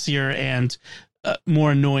are messier and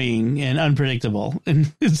more annoying and unpredictable,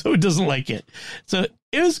 and so it doesn't like it. So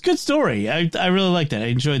it was a good story. I really liked that. I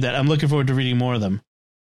enjoyed that. I'm looking forward to reading more of them.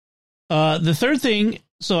 The third thing,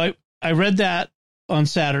 so I read that on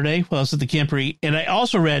Saturday while I was at the Camporee, and I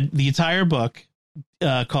also read the entire book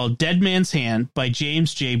called Dead Man's Hand by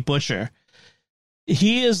James J. Butcher.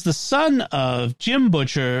 He is the son of Jim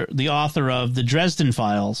Butcher, the author of the Dresden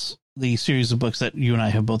Files, the series of books that you and I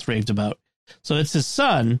have both raved about. So it's his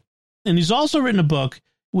son and he's also written a book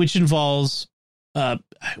which involves what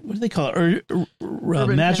do they call it?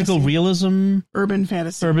 Magical fantasy. realism, Urban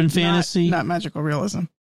fantasy, not magical realism.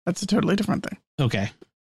 That's a totally different thing. Okay,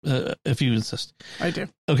 if you insist, I do.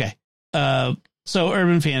 Okay, so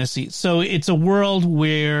urban fantasy. So it's a world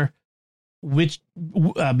where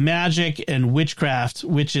magic and witchcraft,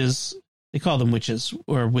 witches. They call them witches,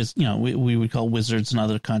 or we would call wizards in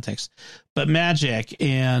other contexts. But magic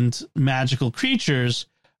and magical creatures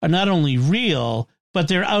are not only real, but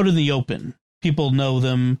they're out in the open. People know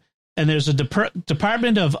them, and there's a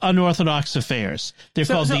Department of Unorthodox Affairs. They're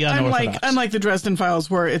called the Unorthodox. Unlike the Dresden Files,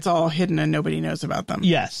 where it's all hidden and nobody knows about them.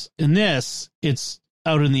 Yes. In this, it's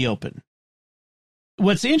out in the open.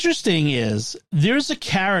 What's interesting is there's a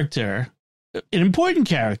character, an important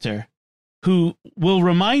character, who will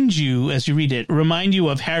remind you, as you read it,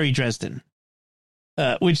 of Harry Dresden,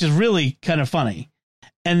 which is really kind of funny.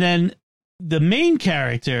 And then the main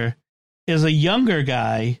character is a younger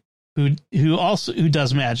guy who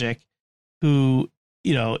does magic, who,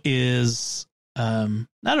 is not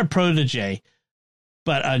a protege,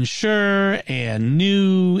 but unsure and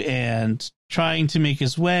new and trying to make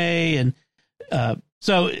his way. And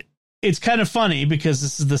so it's kind of funny because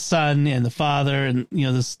this is the son and the father and,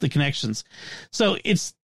 the connections. So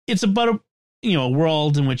it's about a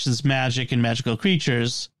world in which there's magic and magical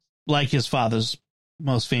creatures like his father's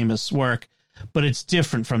most famous work, but it's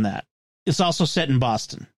different from that. It's also set in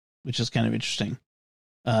Boston, which is kind of interesting.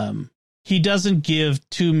 He doesn't give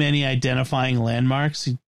too many identifying landmarks.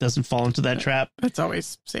 He doesn't fall into that trap. That's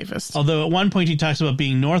always safest. Although at one point he talks about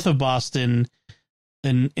being north of Boston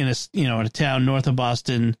in a town north of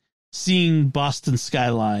Boston, seeing Boston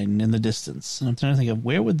skyline in the distance. And I'm trying to think of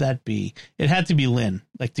where would that be? It had to be Lynn,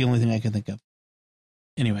 like the only thing I can think of.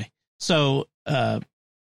 Anyway, so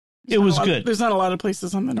it was good. There's not a lot of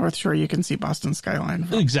places on the North Shore you can see Boston skyline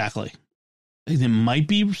from. Exactly. It might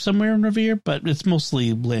be somewhere in Revere, but it's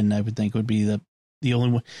mostly Lynn, I would think, would be the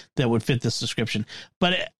only one that would fit this description.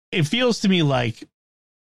 But it feels to me like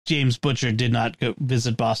James Butcher did not go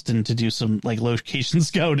visit Boston to do some location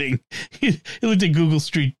scouting. He looked at Google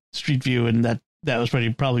Street View, and that was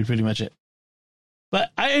probably pretty much it.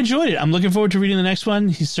 But I enjoyed it. I'm looking forward to reading the next one.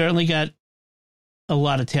 He's certainly got a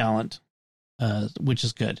lot of talent, which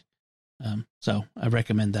is good. So I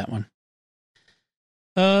recommend that one.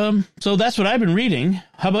 So that's what I've been reading.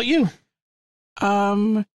 How about you?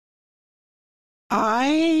 I've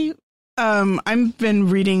been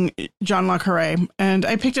reading John le Carré, and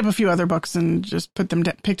I picked up a few other books and just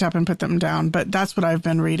picked up and put them down, but that's what I've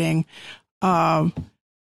been reading.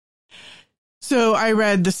 So I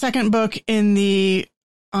read the second book in the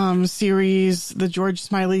series, the George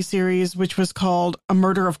Smiley series, which was called A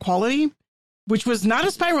Murder of Quality, which was not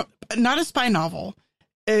a spy novel.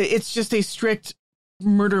 It's just a strict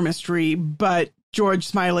murder mystery, but George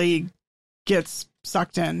Smiley gets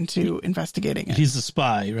sucked into investigating it. He's a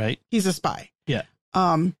spy, right? He's a spy. Yeah.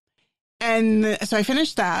 And so I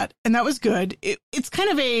finished that, and that was good. It's kind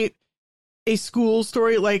of a school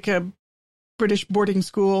story, like a British boarding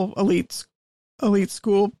school, elite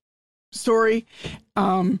school story.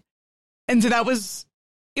 And so it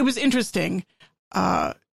was interesting,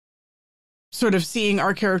 sort of seeing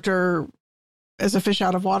our character as a fish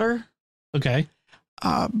out of water. Okay.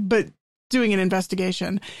 But doing an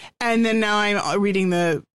investigation. And then now I'm reading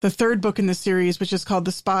the third book in the series, which is called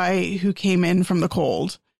The Spy Who Came In From the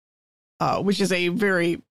Cold, which is a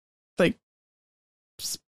very,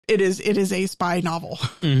 it is a spy novel.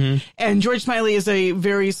 Mm-hmm. And George Smiley is a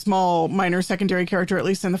very small minor secondary character, at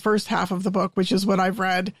least in the first half of the book, which is what I've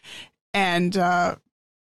read. And so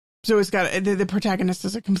it's got, the protagonist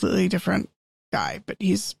is a completely different guy, but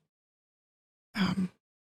he's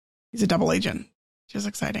a double agent, which is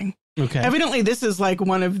exciting. Okay. Evidently, this is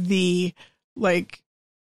one of the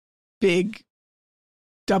big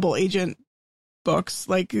double agent books.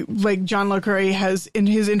 Like John le Carré has in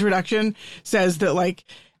his introduction says that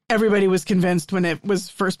everybody was convinced when it was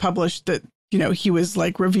first published that he was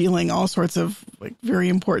revealing all sorts of very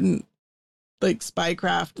important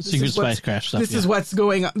spycraft, secret spycraft stuff. This is what's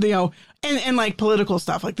going on, and political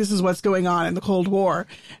stuff. This is what's going on in the Cold War.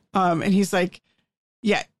 And he's like,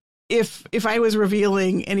 yeah. If I was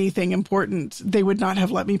revealing anything important, they would not have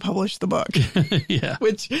let me publish the book. Yeah.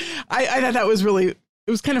 Which I thought that was really, it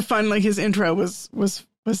was kind of fun. His intro was well,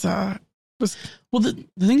 the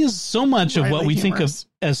thing is, so much of what we think of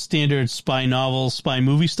as standard spy novels, spy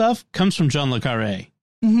movie stuff comes from John le Carré.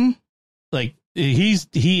 Mm-hmm.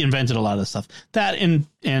 He invented a lot of this stuff. That and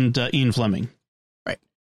Ian Fleming. Right.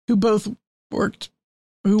 Who both worked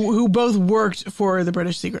for the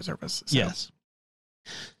British Secret Service. So. Yes.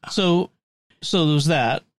 So there was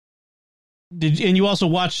that. And you also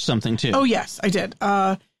watched something too. Oh yes, I did.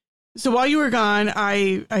 So while you were gone,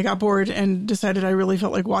 I got bored and decided I really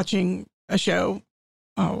felt like watching a show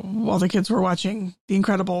while the kids were watching The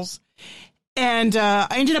Incredibles. And I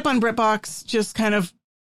ended up on BritBox, just kind of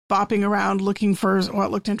bopping around looking for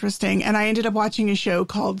what looked interesting. And I ended up watching a show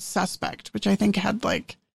called Suspect, which I think had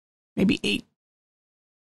like maybe 8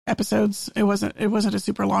 episodes. It wasn't a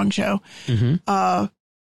super long show. Mm-hmm.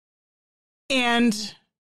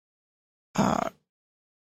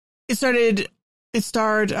 It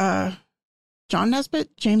starred John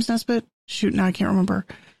Nesbitt, James Nesbitt. Shoot, now I can't remember.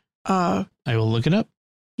 I will look it up.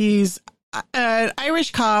 He's an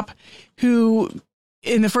Irish cop who,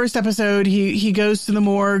 in the first episode, he goes to the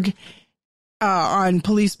morgue on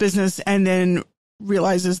police business and then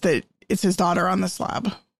realizes that it's his daughter on the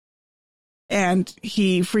slab. And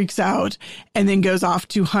he freaks out and then goes off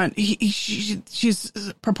to hunt. She's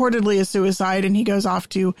purportedly a suicide, and he goes off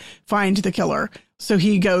to find the killer. So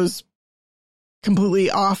he goes completely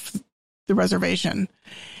off the reservation.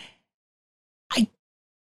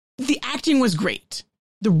 The acting was great.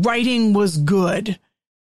 The writing was good.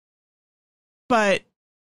 But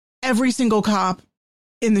every single cop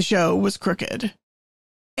in the show was crooked.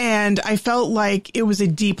 And I felt like it was a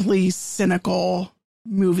deeply cynical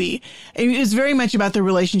movie. It was very much about the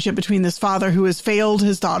relationship between this father who has failed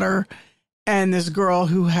his daughter and this girl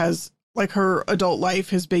who has, like, her adult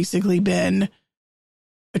life has basically been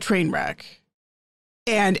a train wreck.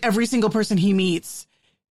 And every single person he meets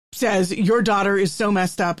says, your daughter is so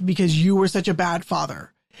messed up because you were such a bad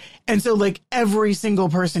father. And so, like, every single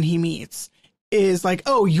person he meets is like,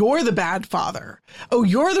 oh, you're the bad father. Oh,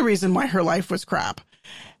 you're the reason why her life was crap.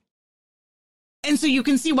 And so you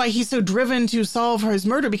can see why he's so driven to solve his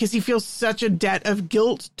murder, because he feels such a debt of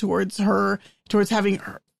guilt towards her, towards having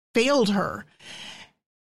failed her.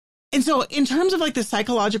 And so in terms of like the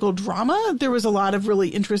psychological drama, there was a lot of really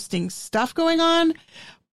interesting stuff going on,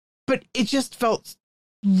 but it just felt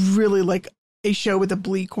really like a show with a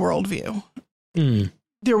bleak worldview.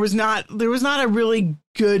 There was not a really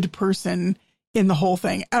good person in the whole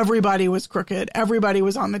thing. Everybody was crooked. Everybody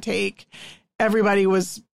was on the take. Everybody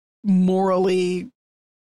was morally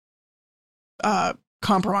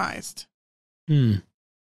compromised.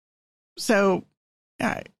 So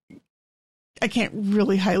I can't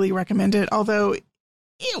really highly recommend it, although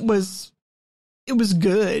it was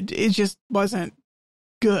good. It just wasn't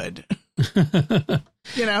good.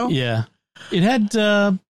 You know? Yeah. It had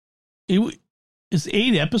it's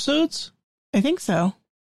 8 episodes? I think so.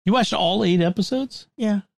 You watched all 8 episodes?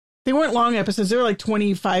 Yeah. They weren't long episodes. They were like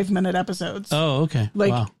 25-minute episodes. Oh, okay.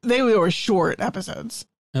 Like, wow. They were short episodes.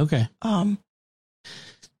 Okay.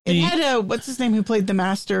 It had what's his name who played the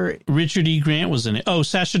master? Richard E. Grant was in it. Oh,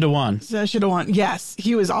 Sacha Dhawan. Sacha Dhawan. Yes,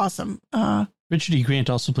 he was awesome. Richard E. Grant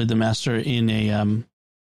also played the master in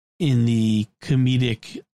the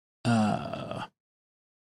comedic.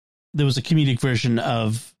 There was a comedic version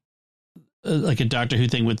of like a Doctor Who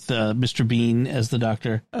thing with Mr. Bean as the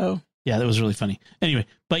Doctor. Oh, yeah, that was really funny. Anyway,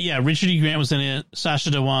 but yeah, Richard E. Grant was in it. Sacha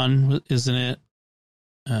Dhawan is in it.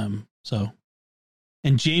 And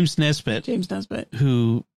James Nesbitt,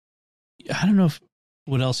 who I don't know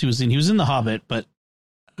what else he was in. He was in The Hobbit, but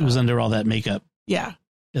it was under all that makeup. Yeah,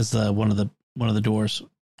 as one of the doors.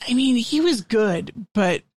 I mean, he was good,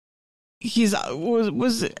 but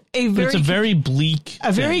was a very bleak,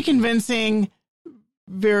 very convincing,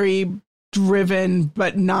 very driven,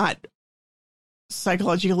 but not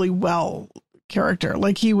psychologically well character.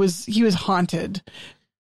 Like he was haunted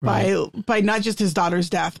by not just his daughter's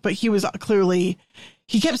death, but he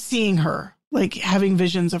kept seeing her, like having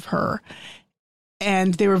visions of her,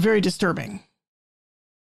 and they were very disturbing.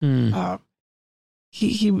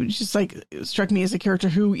 He was just like, it struck me as a character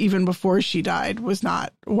who, even before she died, was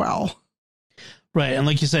not well. Right. And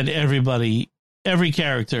like you said, every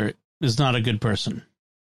character is not a good person.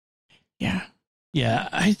 Yeah. Yeah.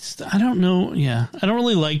 I don't know. Yeah. I don't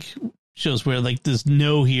really like shows where like there's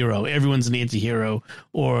no hero. Everyone's an anti-hero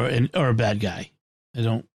or a bad guy. I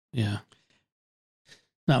don't. Yeah.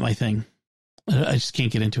 Not my thing. I just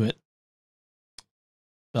can't get into it.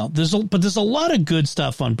 Well, there's a lot of good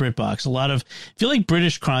stuff on BritBox. If you like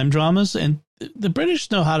British crime dramas, and the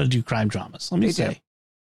British know how to do crime dramas. Let me say,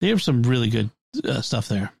 they have some really good stuff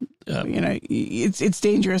there. It's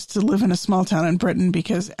dangerous to live in a small town in Britain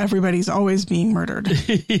because everybody's always being murdered.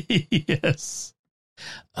 Yes.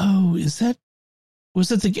 Oh, was that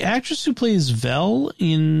the actress who plays Vel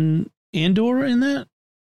in Andor in that?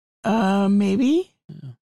 Maybe.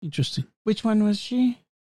 Yeah, interesting. Which one was she?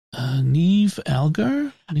 Neve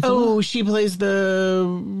Algar? Nicola? Oh, she plays the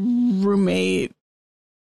roommate.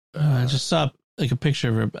 I just saw like a picture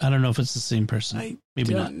of her. I don't know if it's the same person.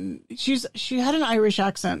 Maybe not. She had an Irish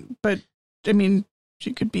accent, but I mean,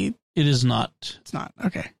 she could be. It is not. It's not.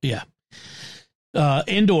 Okay. Yeah.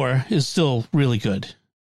 Andor is still really good.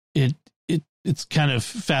 It's kind of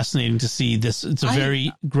fascinating to see this. It's a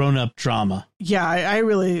very grown-up drama. Yeah, I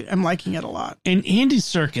really am liking it a lot. And Andy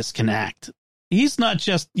Serkis can act. He's not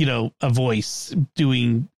just, a voice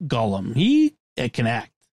doing Gollum. He can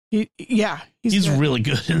act. He's good. Really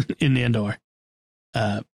good in Andor.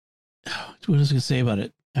 What was I going to say about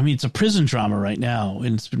it? I mean, it's a prison drama right now,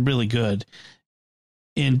 and it's been really good.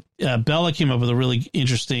 And Bella came up with a really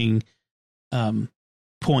interesting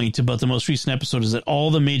point about the most recent episode is that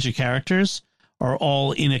all the major characters are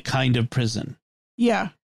all in a kind of prison. Yeah.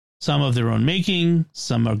 Some of their own making,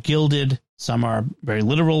 some are gilded, some are very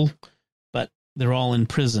literal, but they're all in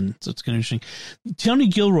prison. So it's kind of interesting. Tony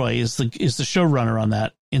Gilroy is the showrunner on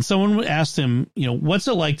that. And someone asked him, what's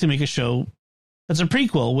it like to make a show that's a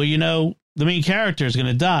prequel where, the main character is going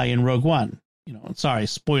to die in Rogue One? Sorry,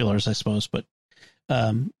 spoilers, I suppose, but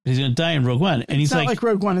he's going to die in Rogue One. And he's like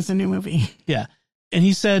Rogue One is a new movie. Yeah. And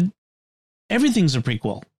he said, everything's a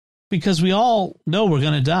prequel because we all know we're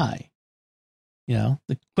going to die. The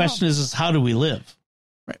question is how do we live?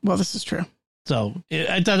 Right. Well, this is true. So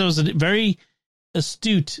I thought it was a very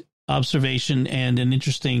astute observation and an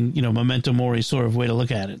interesting, memento mori sort of way to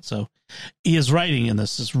look at it. So his writing in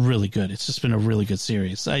this is really good. It's just been a really good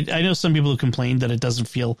series. I know some people who complained that it doesn't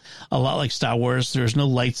feel a lot like Star Wars. There's no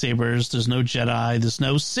lightsabers. There's no Jedi. There's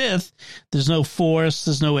no Sith. There's no Force.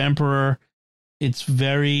 There's no Emperor. It's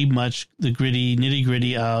very much the gritty, nitty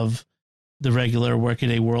gritty of the regular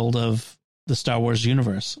workaday world of the Star Wars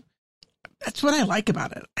universe. That's what I like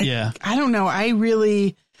about it. I don't know. I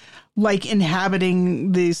really like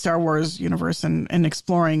inhabiting the Star Wars universe and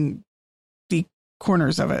exploring the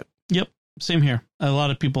corners of it. Yep. Same here. A lot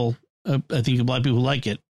of people, I think a lot of people who like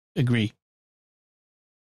it agree.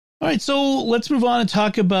 All right, so let's move on and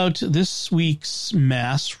talk about this week's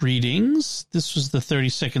mass readings. This was the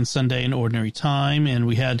 32nd Sunday in Ordinary Time, and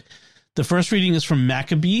we had the first reading is from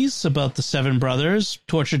Maccabees about the 7 brothers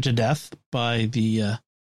tortured to death by the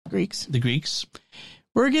Greeks. The Greeks.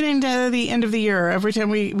 We're getting to the end of the year. Every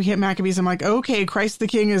time we hit Maccabees, I'm like, okay, Christ the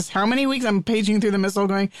King is how many weeks? I'm paging through the missal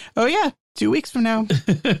going, oh, yeah, 2 weeks from now.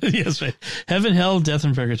 Yes, right. Heaven, hell, death,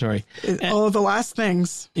 and purgatory. All of the last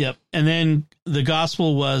things. Yep. And then the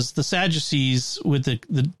gospel was the Sadducees with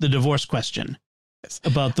the divorce question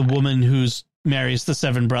about the woman who's marries the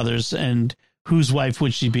 7 brothers and whose wife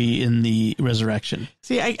would she be in the resurrection?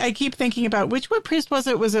 See, I keep thinking about what priest was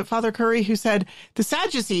it? Was it Father Curry who said the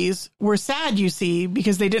Sadducees were sad, you see,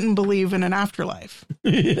 because they didn't believe in an afterlife?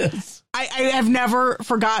 Yes. I have never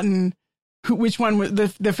forgotten which one.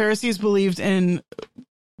 The Pharisees believed in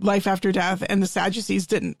life after death and the Sadducees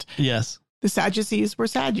didn't. Yes. The Sadducees were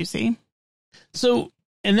sad, you see. So,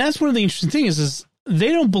 and that's one of the interesting things is they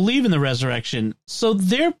don't believe in the resurrection. So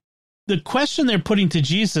the question they're putting to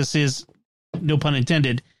Jesus is, no pun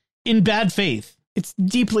intended, in bad faith. It's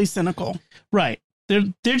deeply cynical. Right.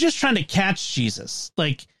 They're just trying to catch Jesus.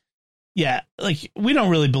 Like, yeah, like we don't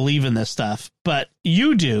really believe in this stuff, but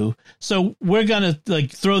you do. So we're going to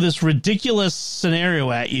throw this ridiculous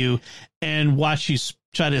scenario at you and watch you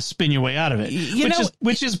try to spin your way out of it,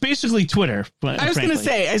 which is basically Twitter. I was going to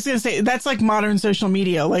say that's like modern social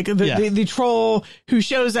media, like the troll who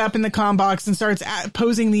shows up in the comm box and starts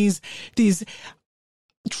posing these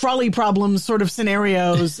trolley problems sort of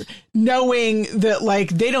scenarios, knowing that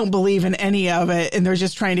they don't believe in any of it and they're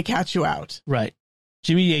just trying to catch you out. Right.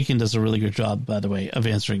 Jimmy Akin does a really good job, by the way, of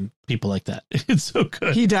answering people like that. It's so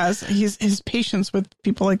good. He does. His patience with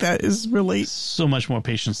people like that is really so much more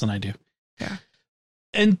patience than I do. Yeah.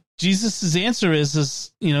 And Jesus's answer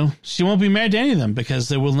is, she won't be married to any of them because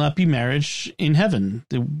there will not be marriage in heaven.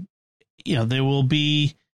 There will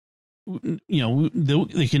be,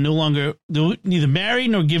 they can no longer, they'll neither marry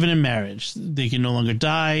nor given in marriage. They can no longer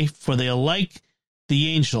die, for they are like the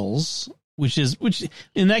angels, which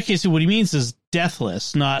in that case, what he means is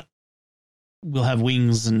deathless, not we'll have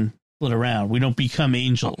wings and flit around. We don't become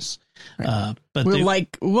angels. Right. But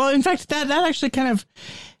we're in fact, that actually kind of,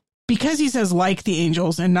 because he says like the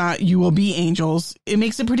angels and not you will be angels, it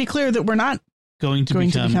makes it pretty clear that we're not going to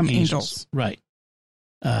become angels. Right.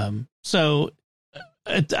 So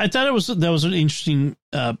I thought that was an interesting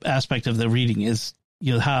aspect of the reading is,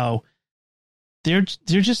 how they're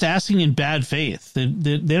just asking in bad faith. They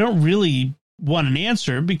don't really want an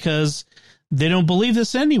answer because they don't believe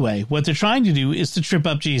this anyway. What they're trying to do is to trip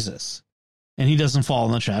up Jesus, and he doesn't fall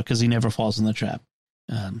in the trap because he never falls in the trap.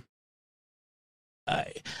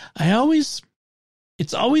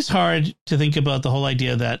 It's always hard to think about the whole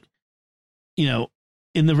idea that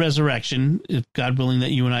in the resurrection, if God willing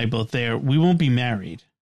that you and I are both there, we won't be married.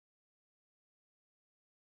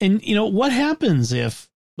 And, what happens if,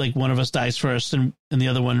 like, one of us dies first and the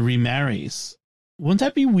other one remarries? Wouldn't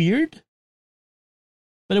that be weird?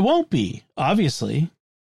 But it won't be, obviously.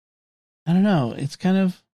 I don't know.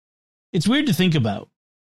 It's weird to think about.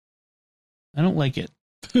 I don't like it.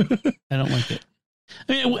 I don't like it.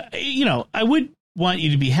 I mean, I would want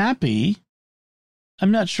you to be happy.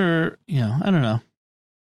 I'm not sure, I don't know.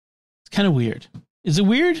 It's kind of weird. Is it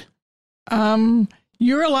weird?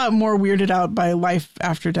 You're a lot more weirded out by life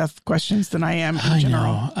after death questions than I am in general.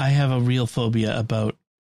 I know. I have a real phobia about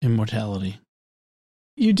immortality.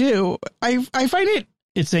 You do. I find it.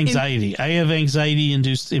 It's anxiety. I have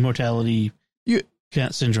anxiety-induced immortality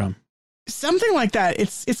syndrome. Something like that.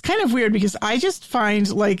 It's kind of weird because I just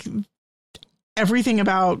find like everything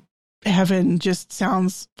about heaven just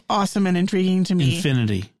sounds awesome and intriguing to me.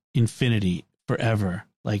 Infinity, forever,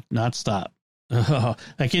 like not stop.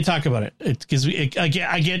 I can't talk about it because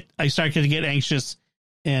I start to get anxious,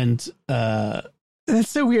 and that's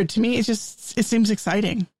so weird to me. It seems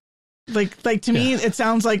exciting. Like to me, it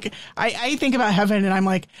sounds like I think about heaven and I'm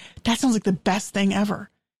like, that sounds like the best thing ever.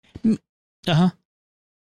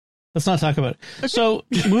 Let's not talk about it. Okay. So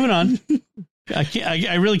moving on,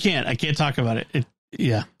 I really can't. I can't talk about it.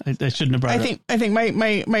 I shouldn't have brought it up. I think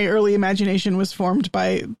my early imagination was formed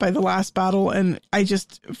by the last battle, and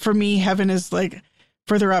for me, heaven is like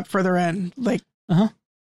further up, further in. Like,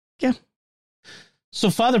 yeah. So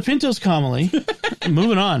Father Pinto's homily.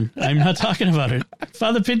 Moving on. I'm not talking about it.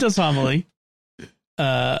 Father Pinto's homily.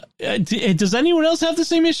 Does anyone else have the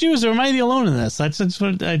same issues, or am I the alone in this? That's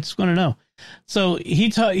what I just want to know. So he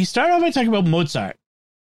started off by talking about Mozart.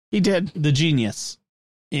 He did. The genius.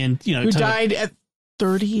 And, who died at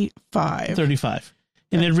 35. 35.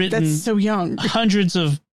 And had written that's so young. Hundreds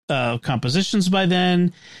of compositions by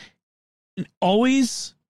then.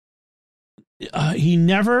 Always, he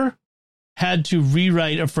never had to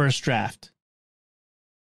rewrite a first draft.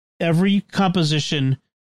 Every composition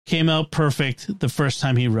came out perfect the first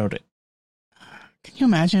time he wrote it. Can you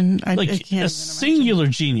imagine? I can't a singular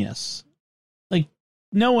genius. Like,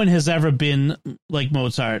 no one has ever been like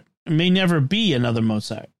Mozart. May never be another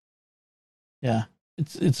Mozart. Yeah,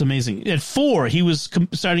 it's amazing. At 4, he was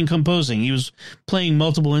starting composing. He was playing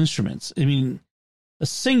multiple instruments. I mean, a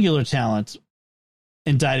singular talent,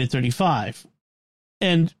 and died at 35.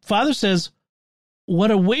 And Father says, what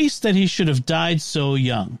a waste that he should have died so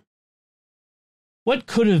young. What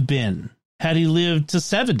could have been had he lived to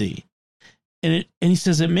 70? And he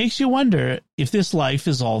says, it makes you wonder if this life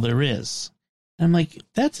is all there is. And I'm like,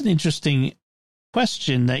 that's an interesting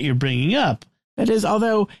question that you're bringing up. It is,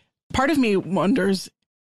 although part of me wonders,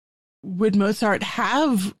 would Mozart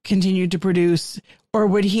have continued to produce, or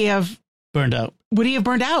would he have burned out? Would he have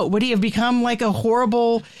burned out? Would he have become like a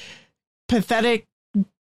horrible, pathetic,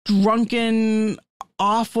 drunken,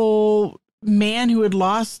 awful man who had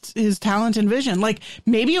lost his talent and vision? Like,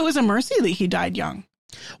 maybe it was a mercy that he died young.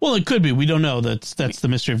 Well, it could be. We don't know. That's the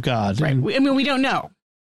mystery of God. Right. I mean, we don't know.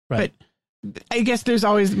 Right. But I guess there's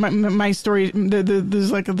always my story.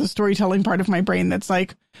 There's like the storytelling part of my brain that's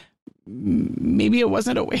like, maybe it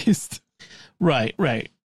wasn't a waste. Right.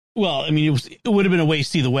 Well, I mean, it would have been a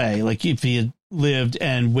waste either way. Like if he had lived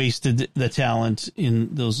and wasted the talent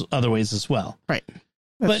in those other ways as well. Right.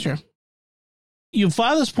 That's true. Your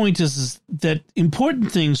Father's point is that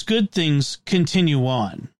important things, good things, continue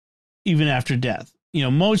on even after death.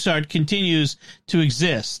 Mozart continues to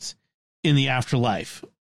exist in the afterlife.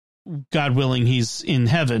 God willing, he's in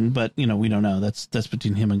heaven, but we don't know. That's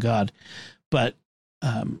between him and God. But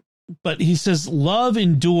he says love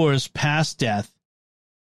endures past death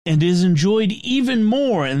and is enjoyed even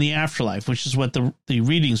more in the afterlife, which is what the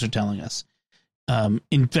readings are telling us.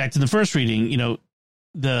 In fact, in the first reading,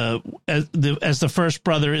 as the first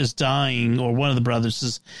brother is dying, or one of the brothers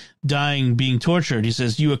is dying, being tortured, he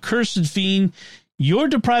says, "You accursed fiend, you're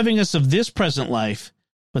depriving us of this present life,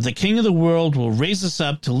 but the King of the world will raise us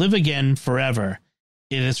up to live again forever.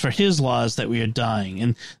 It is for his laws that we are dying."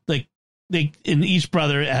 And like in each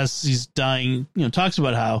brother, as he's dying, talks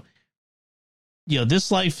about how,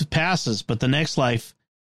 this life passes, but the next life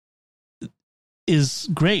is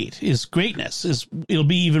great, is greatness, it'll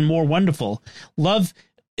be even more wonderful. Love,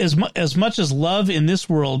 as much as love in this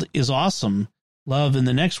world is awesome, love in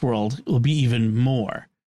the next world will be even more.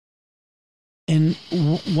 And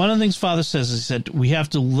one of the things Father says is that we have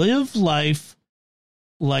to live life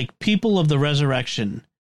like people of the resurrection,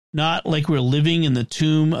 not like we're living in the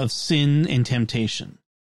tomb of sin and temptation.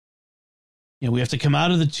 We have to come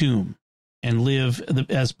out of the tomb and live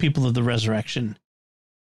as people of the resurrection.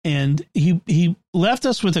 And he left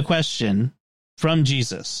us with a question from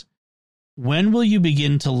Jesus. When will you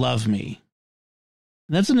begin to love me?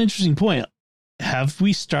 And that's an interesting point. Have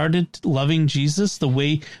we started loving Jesus the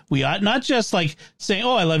way we ought? Not just like saying,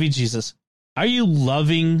 oh, I love you, Jesus. Are you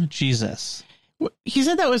loving Jesus? He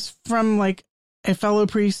said that was from like a fellow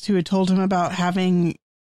priest who had told him about having,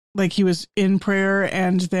 like, he was in prayer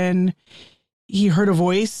and then he heard a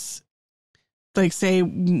voice like say,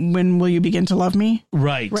 when will you begin to love me?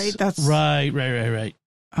 Right. Right. That's right.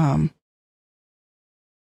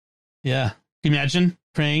 Yeah. Can you imagine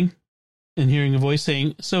praying and hearing a voice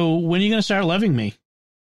saying, so when are you going to start loving me?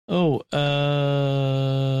 Oh,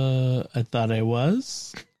 I thought I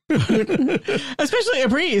was. Especially a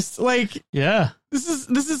priest. Like, yeah, this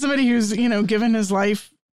is somebody who's, given his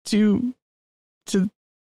life to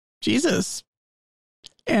Jesus.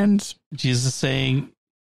 And Jesus saying,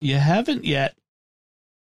 you haven't yet.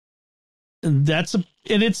 And that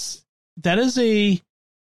is a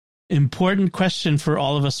important question for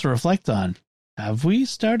all of us to reflect on. Have we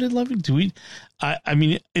started loving? Do we? I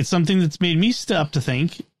mean, it's something that's made me stop to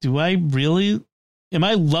think. Do I really? Am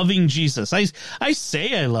I loving Jesus? I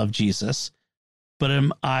say I love Jesus, but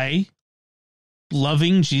am I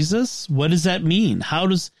loving Jesus? What does that mean? How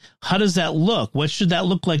does that look? What should that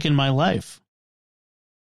look like in my life?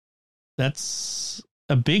 That's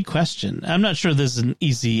a big question. I'm not sure there's an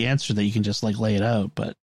easy answer that you can just like lay it out,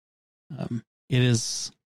 but it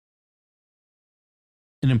is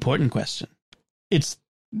an important question. It's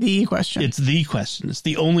the question. It's the question. It's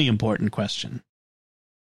the only important question.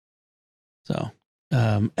 So,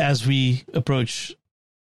 as we approach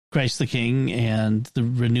Christ the King and the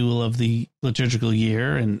renewal of the liturgical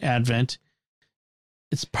year and Advent,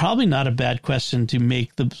 it's probably not a bad question to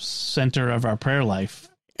make the center of our prayer life.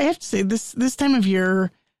 I have to say, this time of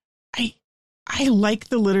year, I like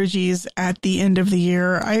the liturgies at the end of the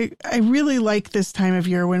year. I really like this time of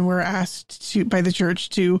year when we're asked by the church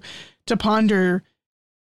to ponder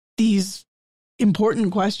these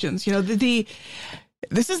important questions.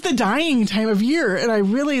 This is the dying time of year, and I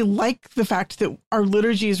really like the fact that our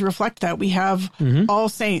liturgies reflect that. We have All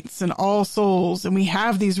Saints and All Souls, and we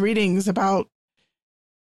have these readings about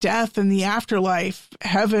death and the afterlife,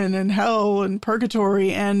 heaven and hell and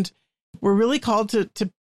purgatory, and we're really called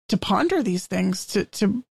to ponder these things,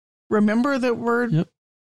 to remember that we're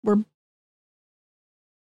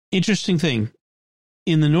Interesting thing.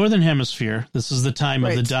 In the Northern Hemisphere, this is the time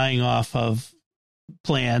of the dying off of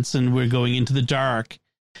plants and we're going into the dark.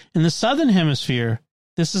 In the Southern Hemisphere,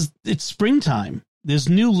 it's springtime. There's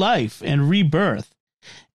new life and rebirth.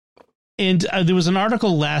 And there was an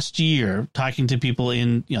article last year talking to people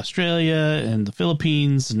in Australia and the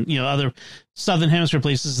Philippines and other Southern Hemisphere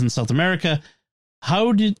places in South America. I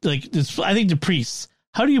think the priests,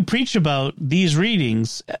 how do you preach about these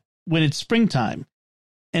readings when it's springtime?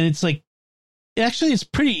 And it's like, actually, it's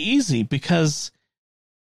pretty easy because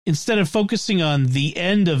instead of focusing on the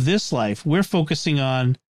end of this life, we're focusing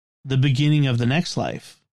on the beginning of the next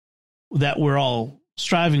life that we're all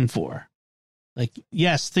striving for. Like,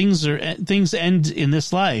 yes, things end in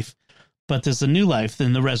this life, but there's a new life,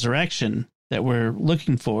 then the resurrection that we're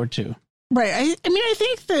looking forward to. Right. I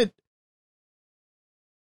think that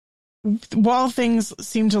while things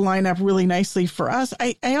seem to line up really nicely for us,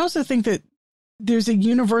 I also think that there's a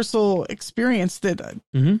universal experience that,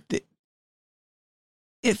 that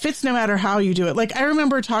it fits no matter how you do it. Like, I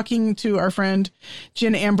remember talking to our friend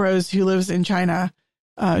Jen Ambrose, who lives in China.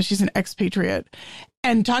 She's an expatriate,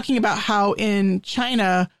 and talking about how in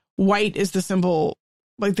China, white is the symbol,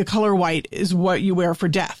 like the color white is what you wear for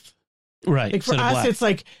death. Right. Like for us, it's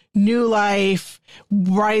like new life,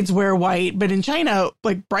 brides wear white, but in China,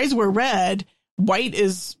 like brides wear red, white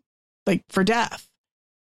is like for death.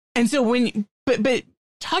 And so but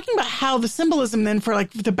talking about how the symbolism then for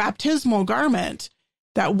like the baptismal garment,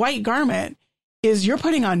 that white garment, is you're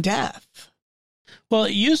putting on death. Well,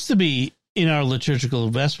 it used to be in our liturgical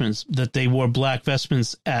vestments that they wore black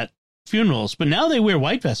vestments at funerals, but now they wear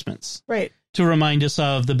white vestments. Right. To remind us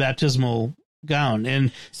of the baptismal gown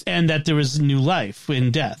and that there is new life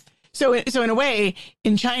in death. So in a way,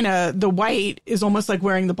 in China, the white is almost like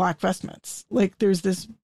wearing the black vestments. Like there's this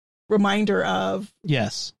reminder of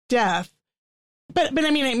death. But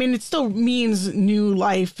I mean, it still means new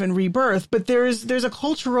life and rebirth, but there's a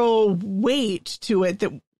cultural weight to it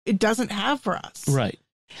that it doesn't have for us. Right.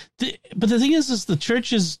 But the thing is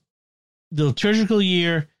the liturgical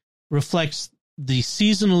year reflects the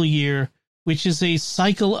seasonal year, which is a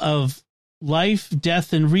cycle of life,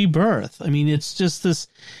 death, and rebirth. I mean, it's just this,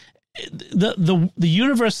 the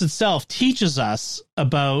universe itself teaches us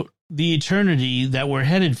about the eternity that we're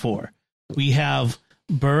headed for. We have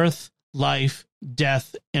birth, life,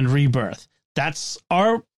 death, and rebirth. That's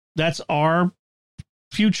our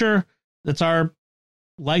future. That's our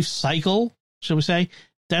life cycle, shall we say?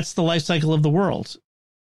 That's the life cycle of the world.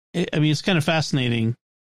 I mean, it's kind of fascinating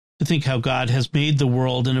to think how God has made the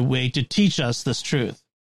world in a way to teach us this truth.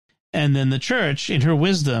 And then the church, in her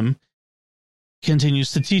wisdom,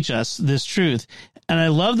 continues to teach us this truth. And I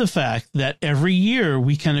love the fact that every year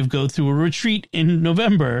we kind of go through a retreat in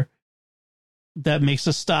November that makes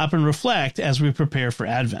us stop and reflect as we prepare for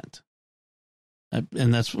Advent.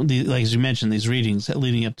 And that's, like as you mentioned, these readings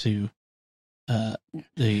leading up to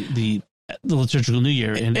the liturgical New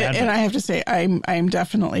Year and Advent. And I have to say, I'm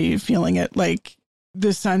definitely feeling it like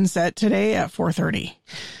the sunset today at 4:30.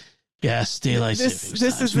 Yes, daylight savings.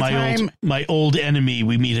 This is the time. My old enemy.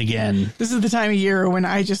 We meet again. This is the time of year when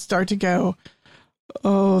I just start to go,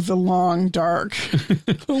 oh, the long dark,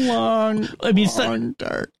 long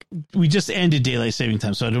dark. We just ended daylight saving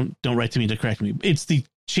time, so don't write to me to correct me. It's the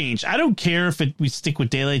change. I don't care if we stick with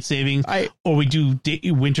daylight savings or we do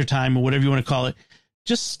winter time or whatever you want to call it.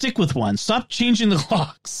 Just stick with one. Stop changing the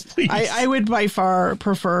clocks, please. I would by far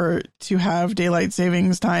prefer to have daylight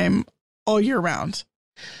savings time all year round.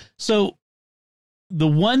 So the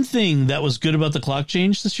one thing that was good about the clock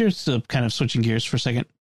change this year, so kind of switching gears for a second,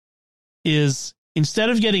 is instead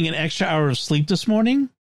of getting an extra hour of sleep this morning,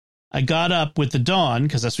 I got up with the dawn,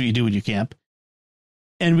 because that's what you do when you camp,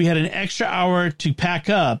 and we had an extra hour to pack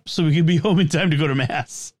up so we could be home in time to go to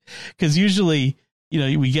Mass. Because usually,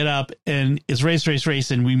 we get up and it's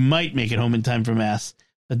race, and we might make it home in time for Mass.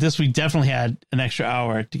 But this, we definitely had an extra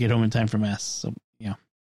hour to get home in time for Mass. So, yeah.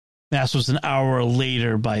 Mass was an hour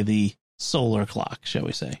later by the solar clock, shall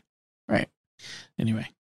we say. Right. Anyway,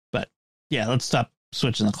 but yeah, let's stop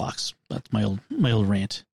switching the clocks. That's my old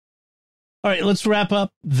rant. All right, let's wrap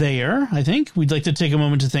up there, I think. We'd like to take a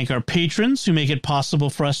moment to thank our patrons who make it possible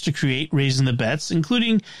for us to create Raising the Bets,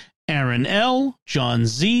 including Aaron L., John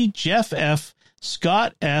Z., Jeff F.,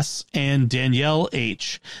 Scott S., and Danielle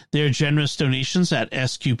H. Their generous donations at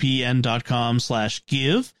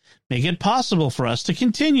sqpn.com/give make it possible for us to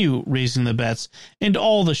continue Raising the Bets and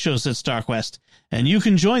all the shows at StarQuest. And you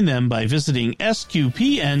can join them by visiting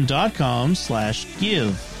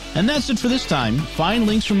sqpn.com/give. And that's it for this time. Find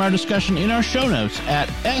links from our discussion in our show notes at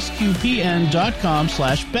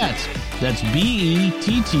sqpn.com/bets. That's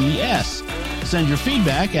BETTS. Send your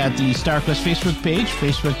feedback at the StarQuest Facebook page,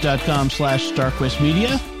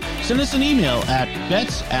 facebook.com/StarQuestMedia. Send us an email at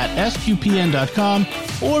bets@sqpn.com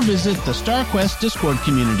or visit the StarQuest Discord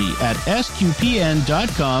community at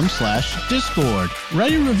sqpn.com/discord.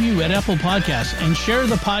 Write a review at Apple Podcasts and share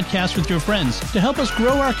the podcast with your friends to help us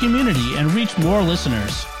grow our community and reach more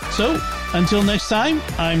listeners. So, until next time,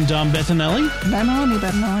 I'm Dom Bettinelli. And I'm Melanie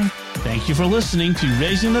Bettinelli. Thank you for listening to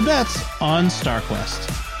Raising the Bets on StarQuest.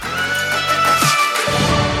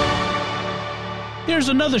 Here's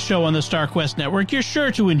another show on the StarQuest Network you're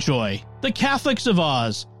sure to enjoy, The Catholics of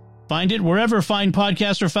Oz. Find it wherever fine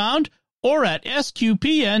podcasts are found or at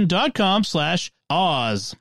sqpn.com/Oz.